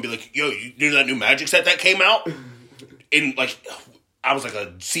go to him and be like, yo, you knew that new Magic set that came out? In, like, I was like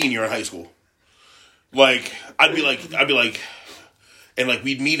a senior in high school. Like, I'd be like, and like,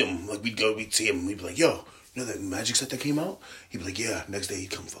 we'd meet him. Like, we'd see him, and we'd be like, yo, you know that Magic set that came out? He'd be like, yeah. Next day,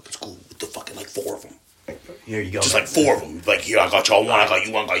 he'd come fucking school with the fucking, like, 4 of them. Here you go. Just like 4 of them. Like, here, I got y'all one, I got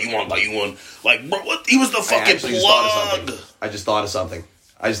you one, got you one, got you one. Like, bro, what? He was the fucking plug. I just thought of something.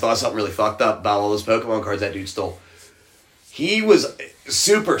 Really fucked up about all those Pokemon cards that dude stole. He was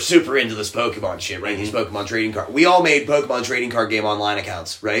super, super into this Pokemon shit, right? Mm-hmm. These Pokemon trading card. We all made Pokemon trading card game online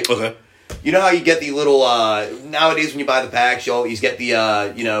accounts, right? Okay. You know how you get the little, nowadays when you buy the packs, you always get the,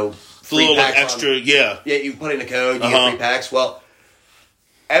 free little, packs like, extra, yeah. Yeah, you put in a code, you get free packs. Well,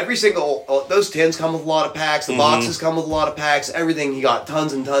 every single, those tins come with a lot of packs, the boxes come with a lot of packs, everything. He got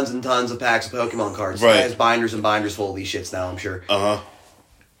tons and tons and tons of packs of Pokemon cards. Right. He has binders and binders full of these shits now, I'm sure. Uh-huh.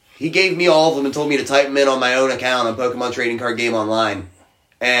 He gave me all of them and told me to type them in on my own account on Pokemon Trading Card Game Online.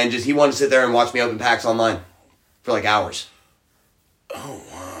 And he wanted to sit there and watch me open packs online for like hours. Oh,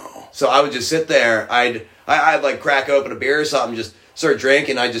 wow. So I would just sit there. I'd like crack open a beer or something, just start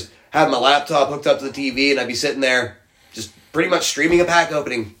drinking. I'd just have my laptop hooked up to the TV and I'd be sitting there just pretty much streaming a pack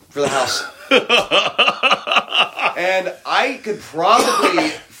opening for the house. And I could probably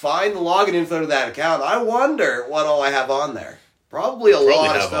find the login info to that account. I wonder what all I have on there. Probably a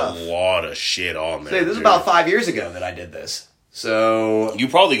lot of stuff. A lot of shit on there. Say, this is about 5 years ago that I did this. So you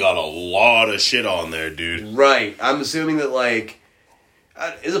probably got a lot of shit on there, dude. Right. I'm assuming that, like,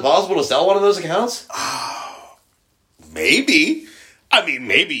 is it possible to sell one of those accounts? Maybe. I mean,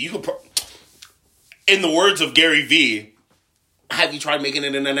 maybe you could. In the words of Gary V, have you tried making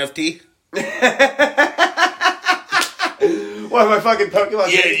it an NFT? What, my fucking Pokemon?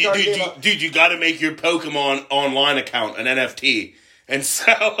 Yeah, dude, you got to make your Pokemon online account an NFT and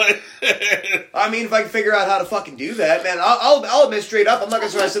sell it. I mean, if I can figure out how to fucking do that, man, I'll admit straight up, I'm not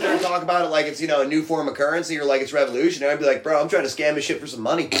gonna try to sit there and talk about it like it's, a new form of currency or like it's revolutionary. I'd be like, bro, I'm trying to scam this shit for some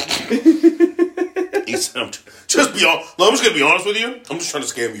money. I'm just gonna be honest with you. I'm just trying to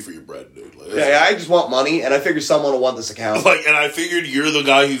scam you for your bread, dude. Like, yeah, I just want money, and I figure someone will want this account. And I figured you're the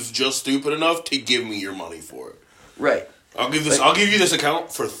guy who's just stupid enough to give me your money for it. Right. I'll give you this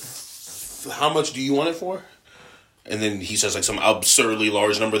account for how much do you want it for? And then he says like some absurdly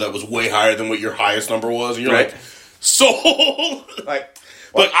large number that was way higher than what your highest number was, and you're like, sold. Like,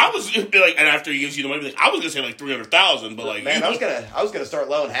 but I was like, and after he gives you the money, like, I was gonna say like 300,000, but like, man, I was gonna start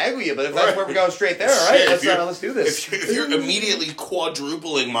low and haggle you, but if that's where we're going straight there, all right, let's do this. If you're immediately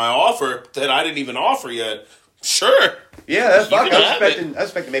quadrupling my offer that I didn't even offer yet, sure. Yeah, that's fuck. I was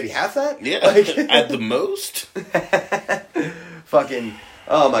expecting maybe half that. Yeah, at the most. Fucking,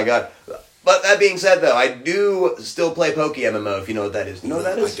 oh my god. But that being said, though, I do still play Poke MMO, if you know what that is. You know what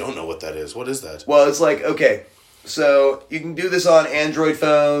that is? I don't know what that is. What is that? Well, it's like, okay, so you can do this on Android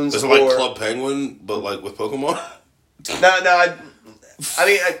phones. Is it like Club Penguin, but like with Pokemon? No, I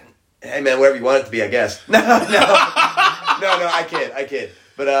mean, hey man, whatever you want it to be, I guess. No, I kid.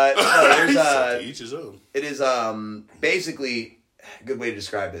 But there's each his own. It is basically a good way to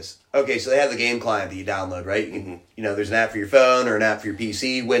describe this. Okay, so they have the game client that you download, right? You can, there's an app for your phone or an app for your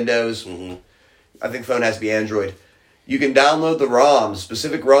PC, Windows. Mm-hmm. I think phone has to be Android. You can download the ROMs,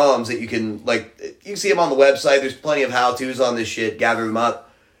 specific ROMs that you can you can see them on the website. There's plenty of how-tos on this shit. Gather them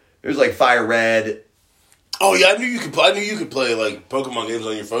up. There's like Fire Red. Oh yeah, I knew you could play like Pokemon games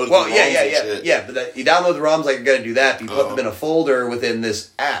on your phone. Well, yeah. But you download the ROMs like you're gonna do that. But you put them in a folder within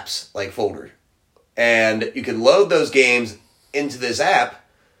this apps folder, and you can load those games into this app,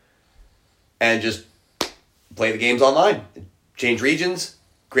 and just play the games online. Change regions,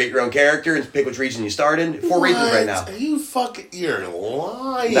 create your own character, and pick which region you start in. 4 regions right now. You're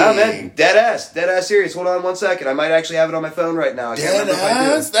lying. Nah, man, dead ass serious. Hold on 1 second. I might actually have it on my phone right now. Dead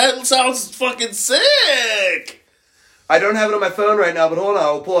ass? That sounds fucking sick. I don't have it on my phone right now, but hold on.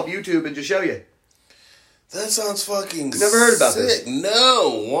 I'll pull up YouTube and just show you. That sounds fucking Never heard about sick. this.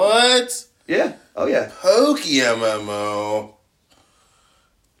 No, what? Yeah. Oh, yeah. Pokey MMO.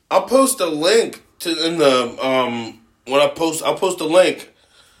 I'll post a link in the, I'll post a link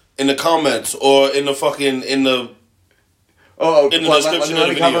in the comments or in the fucking, in the description let of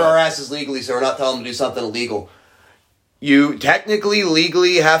me the cover video. our asses legally so we're not telling them to do something illegal. You technically,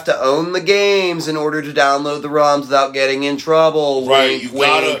 legally have to own the games in order to download the ROMs without getting in trouble. Right, Wink, you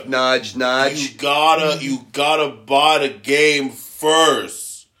gotta, wink, nudge, nudge. You gotta buy the game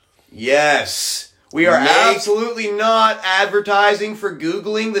first. Yes. We are absolutely not advertising for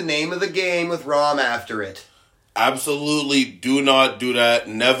Googling the name of the game with ROM after it. Absolutely do not do that.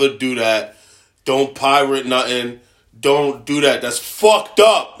 Never do that. Don't pirate nothing. Don't do that. That's fucked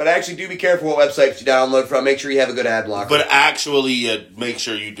up. But actually, do be careful what websites you download from. Make sure you have a good ad blocker. But actually, make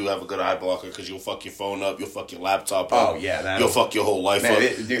sure you do have a good ad blocker because you'll fuck your phone up. You'll fuck your laptop up. Oh, yeah. You'll fuck your whole life up.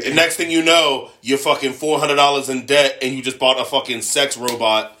 And next thing you know, you're fucking $400 in debt and you just bought a fucking sex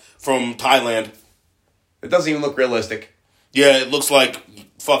robot from Thailand. It doesn't even look realistic. Yeah, it looks like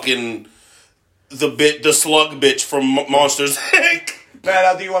fucking the slug bitch from Monsters Inc. Man,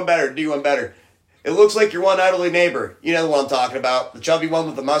 I'll do one better. It looks like your one elderly neighbor. You know the one I'm talking about. The chubby one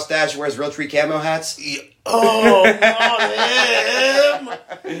with the mustache who wears real tree camo hats. Yeah. Oh, not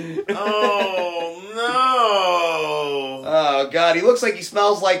him. Oh, no. Oh, God. He looks like he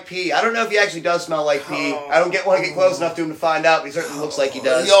smells like pee. I don't know if he actually does smell like pee. I don't want to get close enough to him to find out, but he certainly looks like he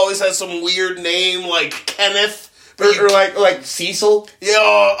does. He always has some weird name like Kenneth. Or like Cecil.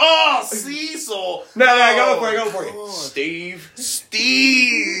 Yeah, Cecil. No, go for it.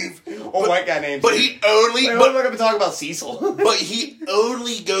 Steve. Oh, white guy named But Steve. he only... Wait, I'm not going to talk about Cecil. But he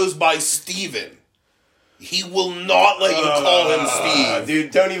only goes by Steven. He will not let you call him Steve. Dude,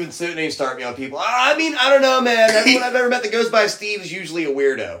 don't even start me on people. I mean, I don't know, man. Everyone I've ever met that goes by Steve is usually a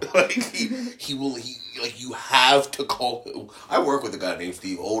weirdo. Like, you have to call him. I work with a guy named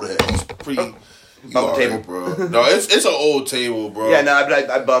Steve Oldhead. He's pretty... Bump table, bro. No, it's an old table, bro. Yeah, no, but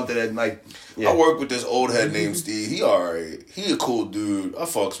I bumped it and I work with this old head named Steve. He alright. He a cool dude. I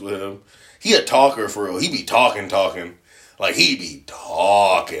fucks with him. He a talker for real. He be talking. Like he be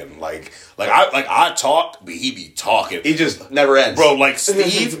talking. Like I talk, but he be talking. He just never ends. Bro, like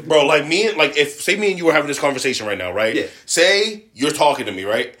Steve, bro, like if say me and you were having this conversation right now, right? Yeah. Say you're talking to me,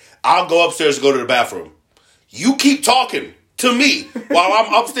 right? I'll go upstairs to go to the bathroom. You keep talking to me while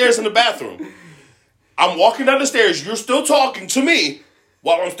I'm upstairs in the bathroom. I'm walking down the stairs. You're still talking to me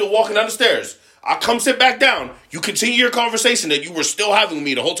while I'm still walking down the stairs. I come sit back down. You continue your conversation that you were still having with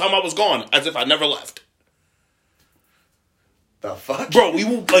me the whole time I was gone, as if I never left. The fuck, bro?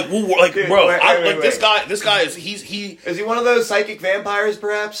 Dude, wait. This guy is he. Is he one of those psychic vampires,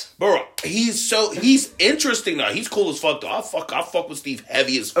 perhaps? Bro, he's interesting now. He's cool as fuck though. I fuck with Steve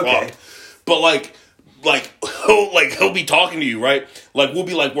heavy as fuck. Okay. But he'll be talking to you, right? Like we'll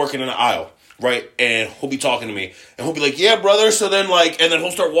be like working in the aisle. Right, and he'll be talking to me, and he'll be like, "Yeah, brother." So then, and then he'll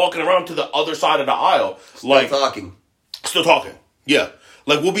start walking around to the other side of the aisle, still talking. Yeah,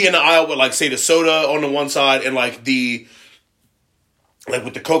 like we'll be in the aisle with, say, the soda on the one side, and with the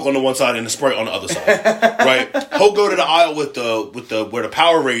Coke on the one side and the Sprite on the other side. Right, he'll go to the aisle with the where the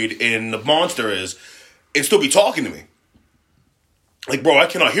Powerade and the Monster is, and still be talking to me. Like, bro, I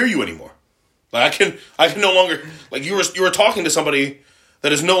cannot hear you anymore. Like, I can no longer you were talking to somebody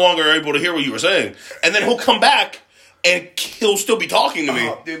that is no longer able to hear what you were saying. And then he'll come back, and he'll still be talking to me.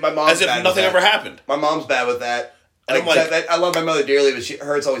 Oh, dude, my mom's as if nothing ever happened. My mom's bad with that. And I'm I love my mother dearly, but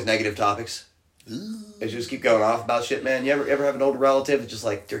it's always negative topics. They just keep going off about shit, man. You ever have an older relative that just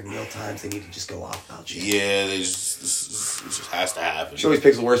like during meal times they need to just go off about shit? Yeah, it just has to happen. She always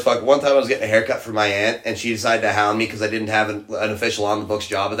picks the worst fuck. One time I was getting a haircut for my aunt, and she decided to hound me because I didn't have an official on the books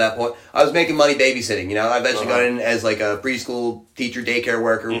job at that point. I was making money babysitting, you know. I eventually got in as like a preschool teacher, daycare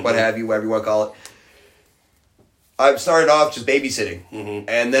worker, what have you, whatever you want to call it. I started off just babysitting.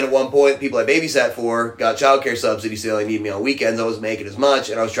 And then at one point, people I babysat for got childcare subsidies, so they only need me on weekends. I wasn't making as much,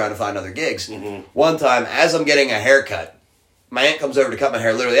 and I was trying to find other gigs. One time, as I'm getting a haircut, my aunt comes over to cut my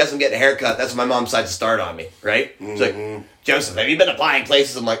hair. Literally, as I'm getting a haircut, that's when my mom decides to start on me, right? She's like, Joseph, have you been applying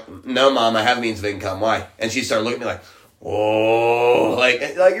places? I'm like, no, Mom, I have means of income. Why? And she started looking at me like, oh, like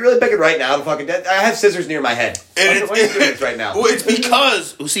you're really picking right now to fucking. I have scissors near my head. Why are you doing this right now? Well, it's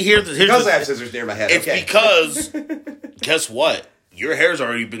because here's because I have scissors near my head. It's because guess what? Your hair's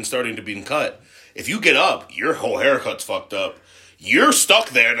already been starting to be cut. If you get up, your whole haircut's fucked up. You're stuck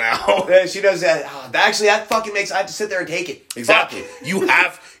there now. Yeah, she does that. Oh, actually, that fucking makes. I have to sit there and take it. Exactly. You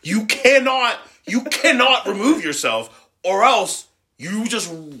cannot remove yourself, or else. You're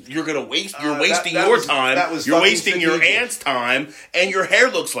gonna waste. You're wasting your time. You're wasting your aunt's time, and your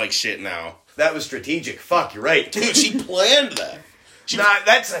hair looks like shit now. That was strategic. Fuck, you're right, dude. She planned that.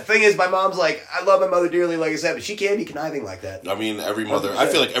 That's the thing is, my mom's like, I love my mother dearly, like I said, but she can't be conniving like that. I mean, every mother. I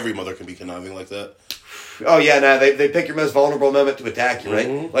feel like every mother can be conniving like that. Oh yeah, no, they pick your most vulnerable moment to attack you,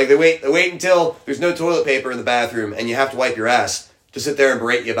 right? Like they wait until there's no toilet paper in the bathroom, and you have to wipe your ass to sit there and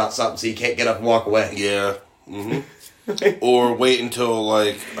berate you about something, so you can't get up and walk away. Yeah. Or wait until,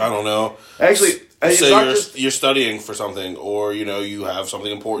 like, I don't know. Actually, say you're studying for something, or, you know, you have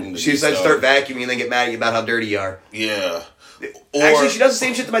something important. She decides to start vacuuming and then get mad at you about how dirty you are. Yeah. Actually, she does the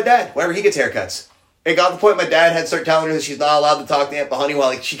same shit to my dad whenever he gets haircuts. It got to the point my dad had to start telling her that she's not allowed to talk to Aunt Honey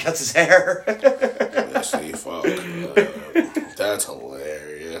while she cuts his hair. See, fuck. That's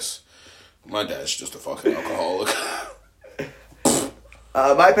hilarious. My dad's just a fucking alcoholic.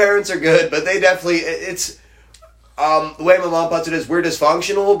 My parents are good, but they definitely... It's... the way my mom puts it is, we're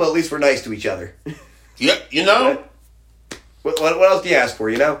dysfunctional, but at least we're nice to each other. Yeah, you know? What else do you ask for,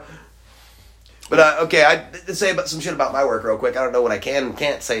 you know? But, okay, I did say some shit about my work real quick. I don't know what I can and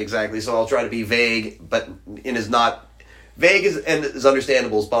can't say exactly, so I'll try to be vague, but it is not... Vague and as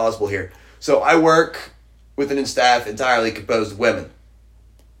understandable as possible here. So, I work with an staff entirely composed of women.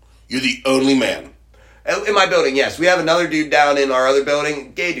 You're the only man. In my building, yes. We have another dude down in our other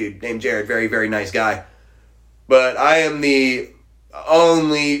building, gay dude, named Jared. Very, very nice guy. But I am the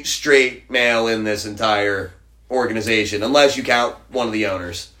only straight male in this entire organization, unless you count one of the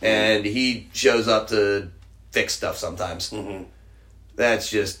owners. And he shows up to fix stuff sometimes. That's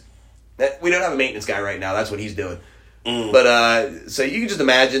just... we don't have a maintenance guy right now. That's what he's doing. But, so you can just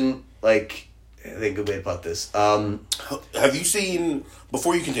imagine, like... I think a good way to put this. Have you seen...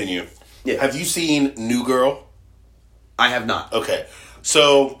 Before you continue, have you seen New Girl? I have not. Okay.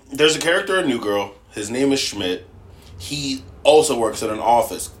 So, there's a character in New Girl. His name is Schmidt. He also works at an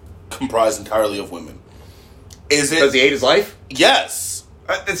office comprised entirely of women. Is it... Does he hate his life? Yes.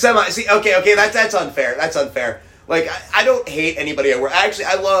 See, okay, that's unfair. That's unfair. Like, I don't hate anybody at work. Actually,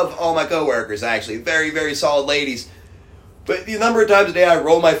 I love all my coworkers, actually. Very, very solid ladies. But the number of times a day I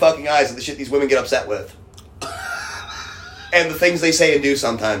roll my fucking eyes at the shit these women get upset with. And the things they say and do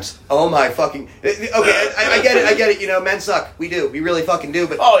sometimes. Oh my fucking... Okay, I get it, you know, men suck. We do. We really fucking do,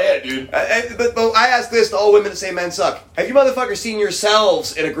 but... Oh yeah, dude. But I ask this to all women that say men suck. Have you motherfuckers seen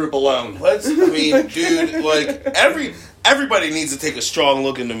yourselves in a group alone? Dude, like, everybody needs to take a strong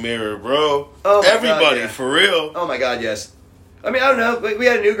look in the mirror, bro. Oh everybody, God, yeah. For real. Oh my God, yes. I mean, I don't know. We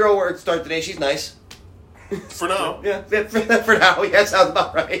had a new girl work start today. She's nice. For now. Yeah, for now. Yeah, sounds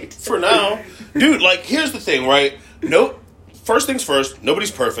about right. For now. Dude, like, here's the thing, right? First things first,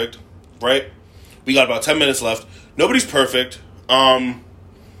 nobody's perfect, right? We got about 10 minutes left. Nobody's perfect.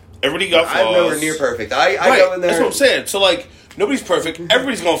 Everybody got flaws. I'm nowhere near perfect. I go in there. That's what I'm saying. So, like, nobody's perfect.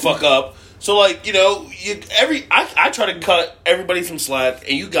 Everybody's gonna fuck up. So, like, you know, I try to cut everybody some slack,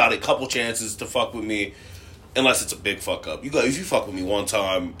 and you got a couple chances to fuck with me, unless it's a big fuck up. If you fuck with me one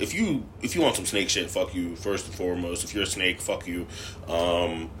time, if you want some snake shit, fuck you first and foremost. If you're a snake, fuck you.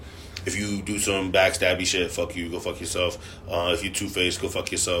 If you do some backstabby shit, fuck you, go fuck yourself. If you two-faced, go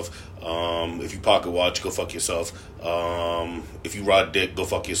fuck yourself. If you pocket watch, go fuck yourself. If you rod dick, go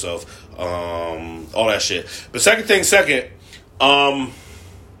fuck yourself. All that shit. But second,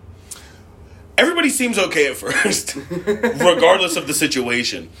 everybody seems okay at first, regardless of the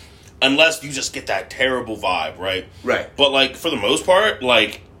situation. Unless you just get that terrible vibe, right? Right. But, like, for the most part,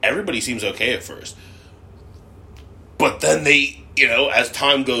 like, everybody seems okay at first. But then they... You know, as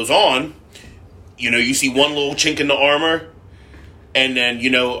time goes on, you know, you see one little chink in the armor, And then,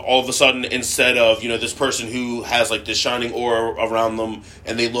 all of a sudden, instead of, this person who has, like, this shining aura around them,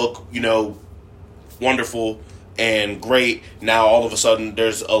 and they look, wonderful and great, now all of a sudden,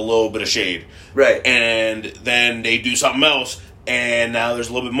 there's a little bit of shade. Right. And then they do something else, and now there's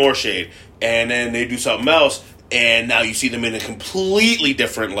a little bit more shade. And then they do something else, and now you see them in a completely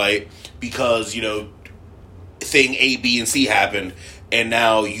different light, because, thing A, B, and C happened, and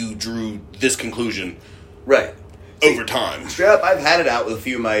now you drew this conclusion. Right. Over time. Straight up, I've had it out with a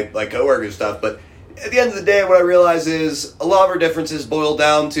few of my coworkers and stuff, but at the end of the day, what I realize is a lot of our differences boil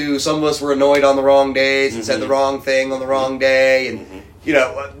down to some of us were annoyed on the wrong days and said the wrong thing on the wrong day, and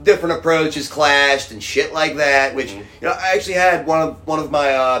different approaches clashed and shit like that. Which I actually had one of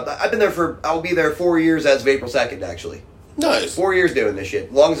my I'll be there 4 years as of April 2nd, actually. Nice. 4 years doing this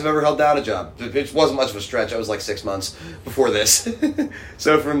shit. Longest I've ever held down a job. It wasn't much of a stretch. I was like 6 months before this.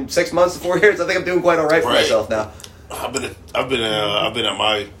 So from 6 months to 4 years, I think I'm doing quite all right for myself now. I've been at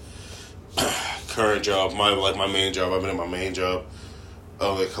my current job, my main job. I've been at my main job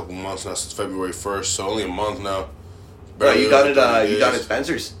only a couple months now, since February 1st, so only a month now. You done at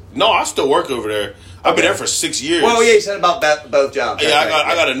Spencer's? No, I still work over there. I've been there for 6 years. Well, yeah, you said about both jobs. Yeah,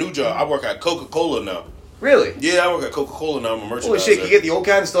 I got a new job. I work at Coca-Cola now. Really? Yeah, I work at Coca-Cola now. I'm a merchandiser. Holy shit! Can you get the old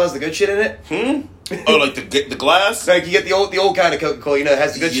kind that still has the good shit in it? Oh, like the glass? Like you get the old kind of Coca-Cola, it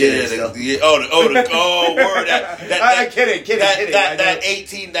has the good shit in it still. Word. I'm kidding. That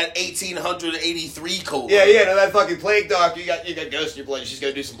 1883 cola. Yeah, no, that fucking plague doctor. You got ghost in your blood. She's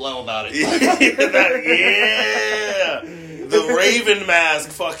gonna do some blow about it. The Raven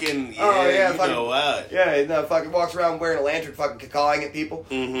mask, fucking. Yeah, fucking, know what? Yeah, no, fucking walks around wearing a lantern, fucking cawing at people.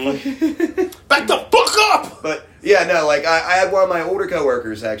 Back the fuck up! But yeah, no, like I had one of my older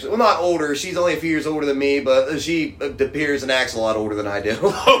coworkers actually. Well, not older. She's only a few years older than me, but she appears and acts a lot older than I do.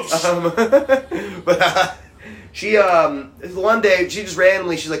 She one day she just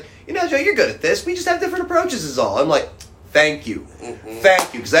randomly she's like, Joe, you're good at this. We just have different approaches, is all. I'm like, thank you,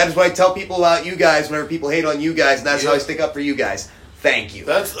 because that is what I tell people about you guys whenever people hate on you guys, and that's how I stick up for you guys. Thank you.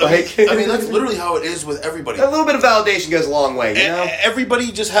 That's that's literally how it is with everybody. A little bit of validation goes a long way, you know?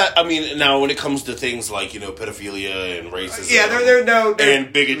 Everybody just now when it comes to things like, pedophilia and racism. Yeah,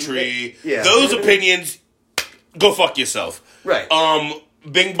 and bigotry. Those opinions, go fuck yourself. Right.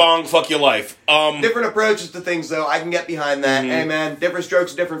 Bing bong, fuck your life. Different approaches to things, though. I can get behind that. Hey, man, different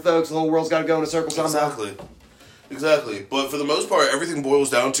strokes, different folks. The whole world's got to go in a circle somehow. Exactly. But for the most part, everything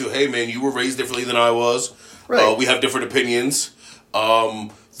boils down to, hey, man, you were raised differently than I was. Right. We have different opinions.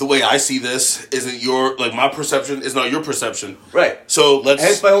 The way I see this isn't my perception is not your perception. Right. So let's...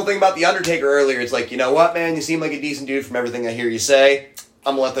 Hence my whole thing about The Undertaker earlier. It's like, you know what, man? You seem like a decent dude from everything I hear you say.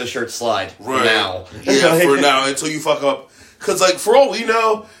 I'm gonna let those shirts slide. For now. Yeah, for now, until you fuck up. Because, for all we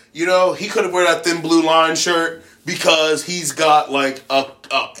know, he could have worn that thin blue line shirt because he's got,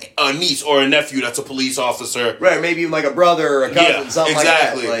 a niece or a nephew that's a police officer. Right, maybe even, a brother or a cousin, something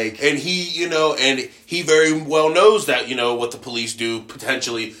exactly. like that. And he, and he very well knows that, what the police do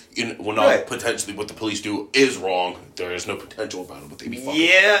potentially, potentially what the police do is wrong. There is no potential about it, but they be fucking.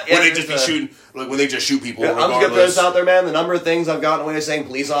 Yeah. When they just be shooting, when they just shoot people, regardless. I'm just gonna throw this out there, man. The number of things I've gotten away with saying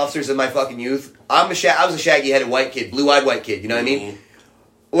police officers in my fucking youth. I was a shaggy-headed white kid, blue-eyed white kid, you know what I mean?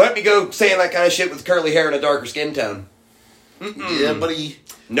 Let me go saying that kind of shit with curly hair and a darker skin tone. Yeah, buddy.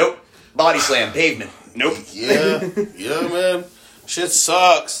 Nope. Body slam, pavement. Nope. Yeah, man. Shit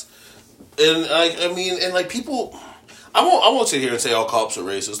sucks. And people. I won't sit here and say all cops are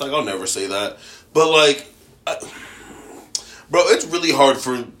racist. I'll never say that. But bro, it's really hard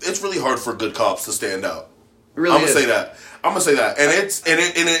for good cops to stand out. It really I'm gonna say that, and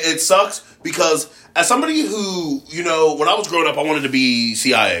it sucks because as somebody who when I was growing up, I wanted to be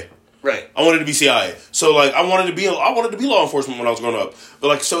CIA. Right. I wanted to be CIA. So I wanted to be law enforcement when I was growing up.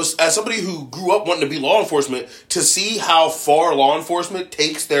 But so as somebody who grew up wanting to be law enforcement, to see how far law enforcement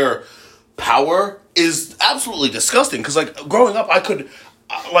takes their power is absolutely disgusting. Because growing up, when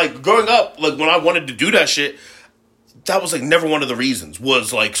I wanted to do that shit, that was never one of the reasons. Was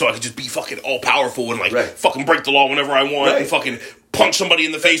so I could just be fucking all powerful and fucking break the law whenever I want and fucking punch somebody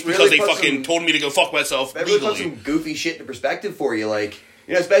in the face because they fucking told me to go fuck myself legally. That really puts some goofy shit into perspective for you,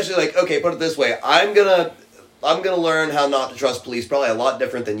 especially okay, put it this way, I'm gonna learn how not to trust police probably a lot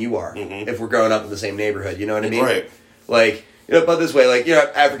different than you are if we're growing up in the same neighborhood. You know what I mean? Right. Put it this way,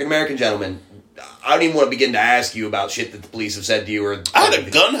 African American gentlemen. I don't even want to begin to ask you about shit that the police have said to you. I had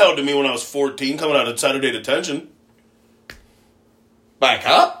a gun held to me when I was 14, coming out of Saturday detention. By a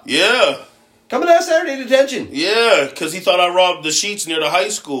cop? Yeah. Coming out of Saturday detention? Yeah, because he thought I robbed the sheets near the high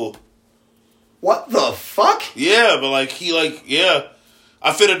school. What the fuck? Yeah, but I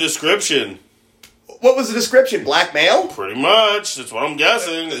fit a description. What was the description? Black male? Pretty much. That's what I'm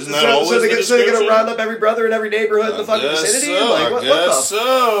guessing. Isn't that So they're going to round up every brother in every neighborhood in the fucking vicinity? So. What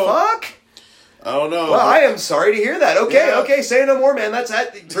the fuck? I don't know. Well, I am sorry to hear that. Okay, say no more, man. That's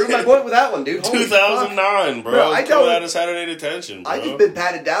that. Prove my point with that one, dude. 2009, bro. I coming out of Saturday detention, bro. I just been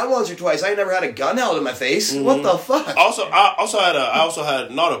patted down once or twice. I ain't never had a gun held in my face. Mm-hmm. What the fuck? I also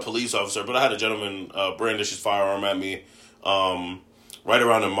had not a police officer, but I had a gentleman brandish his firearm at me, right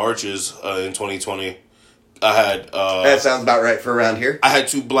around the marches in 2020. I had that sounds about right for around here. I had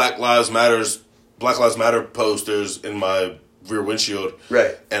 2 Black Lives Matter posters in my rear windshield,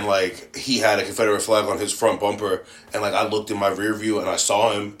 right? And like he had a Confederate flag on his front bumper, and like I looked in my rear view and I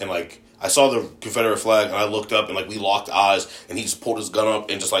saw him, and like I saw the Confederate flag, and I looked up and like we locked eyes, and he just pulled his gun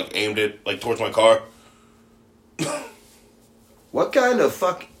up and just like aimed it like towards my car. What kind of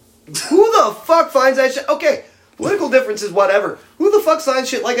fuck? Who the fuck finds that shit? Okay, political differences, whatever. Who the fuck signs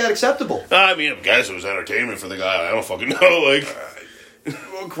shit like that acceptable? I mean, I guess it was entertainment for the guy. I don't fucking know. Like,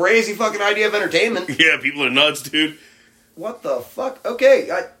 crazy fucking idea of entertainment. Yeah, people are nuts, dude. What the fuck? Okay,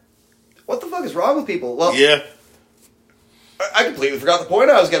 what the fuck is wrong with people? Well, yeah. I completely forgot the point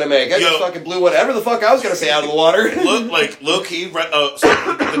I was going to make. I just fucking blew whatever the fuck I was going to say out of the water. Look, so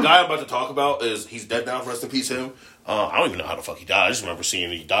the guy I'm about to talk about he's dead now, rest in peace him. I don't even know how the fuck he died. I just remember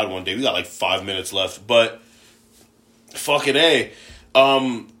seeing he died one day. We got like 5 minutes left, but fucking A.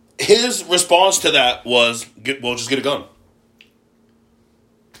 His response to that was, just get a gun.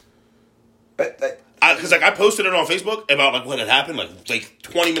 Because I posted it on Facebook about like what had happened, like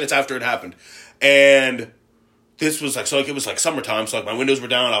 20 minutes after it happened, and this was like it was like summertime, so like my windows were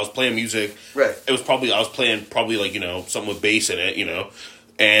down, I was playing music. Right. I was playing like something with bass in it,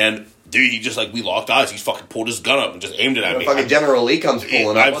 and dude, he just like we locked eyes. He fucking pulled his gun up and just aimed it at me. Fucking General Lee comes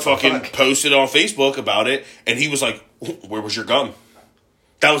pulling up. I fucking posted on Facebook about it, and he was like, "Where was your gun?"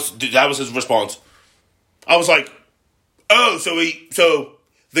 That was his response. I was like, "Oh, so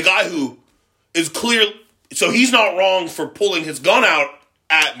the guy who is clear, so he's not wrong for pulling his gun out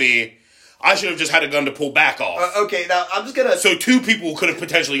at me. I should have just had a gun to pull back off." Okay, now I'm just gonna. So 2 people could have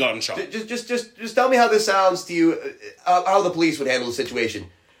potentially gotten shot. Just tell me how this sounds to you. How the police would handle the situation.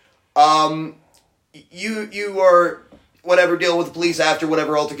 You were whatever dealing with the police after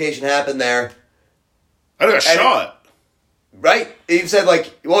whatever altercation happened there. I got shot. Right? He said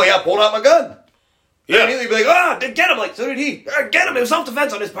like, "Well, yeah, pulled out my gun." Yeah. And he'd be like, "Did get him?" Like, so did he. Get him. It was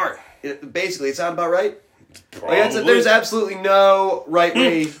self-defense on his part. Basically, it sounds about right. Probably. There's absolutely no right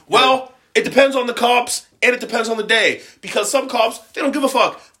way. Well, it depends on the cops, and it depends on the day. Because some cops, they don't give a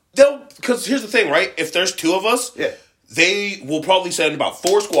fuck. Because here's the thing, right? If there's 2 of us, they will probably send about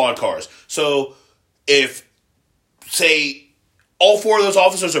 4 squad cars. So if, say, all 4 of those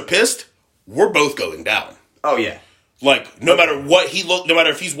officers are pissed, we're both going down. Oh, yeah. Like, no matter what no matter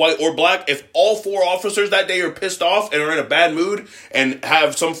if he's white or black, if all 4 officers that day are pissed off and are in a bad mood and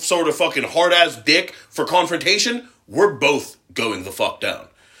have some sort of fucking hard-ass dick for confrontation, we're both going the fuck down.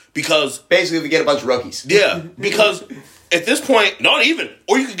 Because... basically, we get a bunch of rookies. Yeah, because at this point, not even.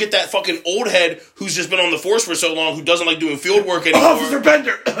 Or you could get that fucking old head who's just been on the force for so long, who doesn't like doing field work anymore. Officer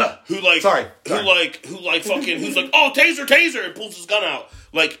Bender! Who's like, oh, taser, and pulls his gun out.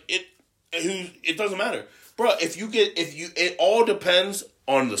 Like, it doesn't matter. Bro, it all depends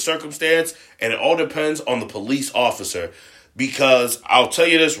on the circumstance, and it all depends on the police officer. Because I'll tell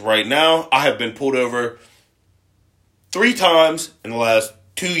you this right now, I have been pulled over 3 times in the last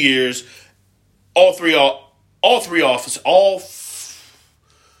 2 years. All 4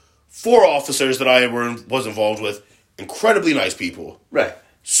 officers that I was involved with, incredibly nice people. Right.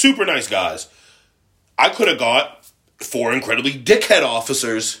 Super nice guys. I could have got 4 incredibly dickhead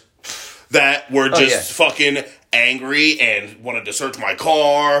officers that were just fucking angry and wanted to search my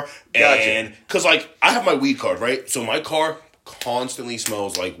car. Gotcha. And because like I have my weed card, right? So my car constantly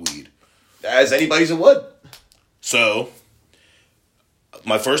smells like weed. As anybody's would. So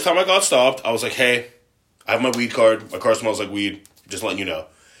my first time I got stopped, I was like, "Hey, I have my weed card. My car smells like weed. Just letting you know."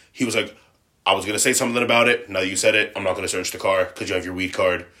 He was like, "I was going to say something about it. Now that you said it, I'm not going to search the car because you have your weed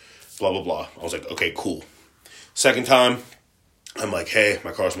card. Blah, blah, blah." I was like, "Okay, cool." Second time, I'm like, "Hey,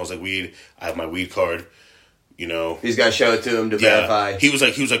 my car smells like weed. I have my weed card. He's got to show it to him to verify. He was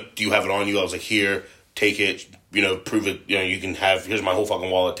like, "Do you have it on you?" I was like, "Here, take it. Prove it. You can have. Here's my whole fucking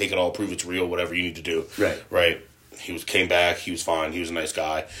wallet. Take it all. Prove it's real. Whatever you need to do." Right. He came back. He was fine. He was a nice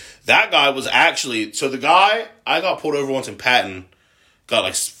guy. That guy was actually the guy I got pulled over once in Patton. Got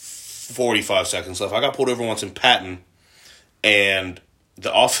like 45 seconds left. I got pulled over once in Patton, and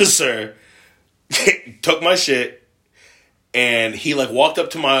the officer took my shit, and he like walked up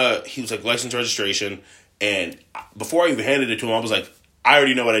to he was like license registration, and before I even handed it to him, I was like, I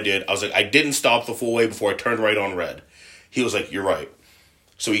already know what I did. I was like, I didn't stop the full way before I turned right on red. He was like, you're right.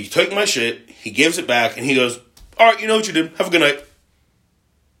 So he took my shit, he gives it back, and he goes, all right, you know what you did. Have a good night.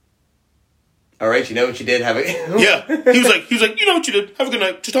 All right, you know what you did. Have a Yeah. He was like, you know what you did. Have a good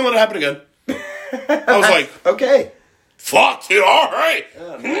night. Just don't let it happen again. I was like, okay. Fuck, dude. All right.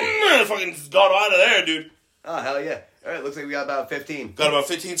 Oh, nice. Fucking got out of there, dude. Oh, hell yeah. All right, looks like we got about 15. Got about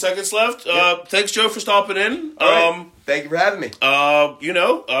 15 seconds left. Yep. Thanks, Joe, for stopping in. All right. Thank you for having me.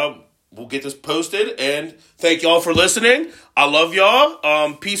 We'll get this posted, and thank y'all for listening. I love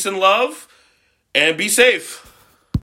y'all. Peace and love, and be safe.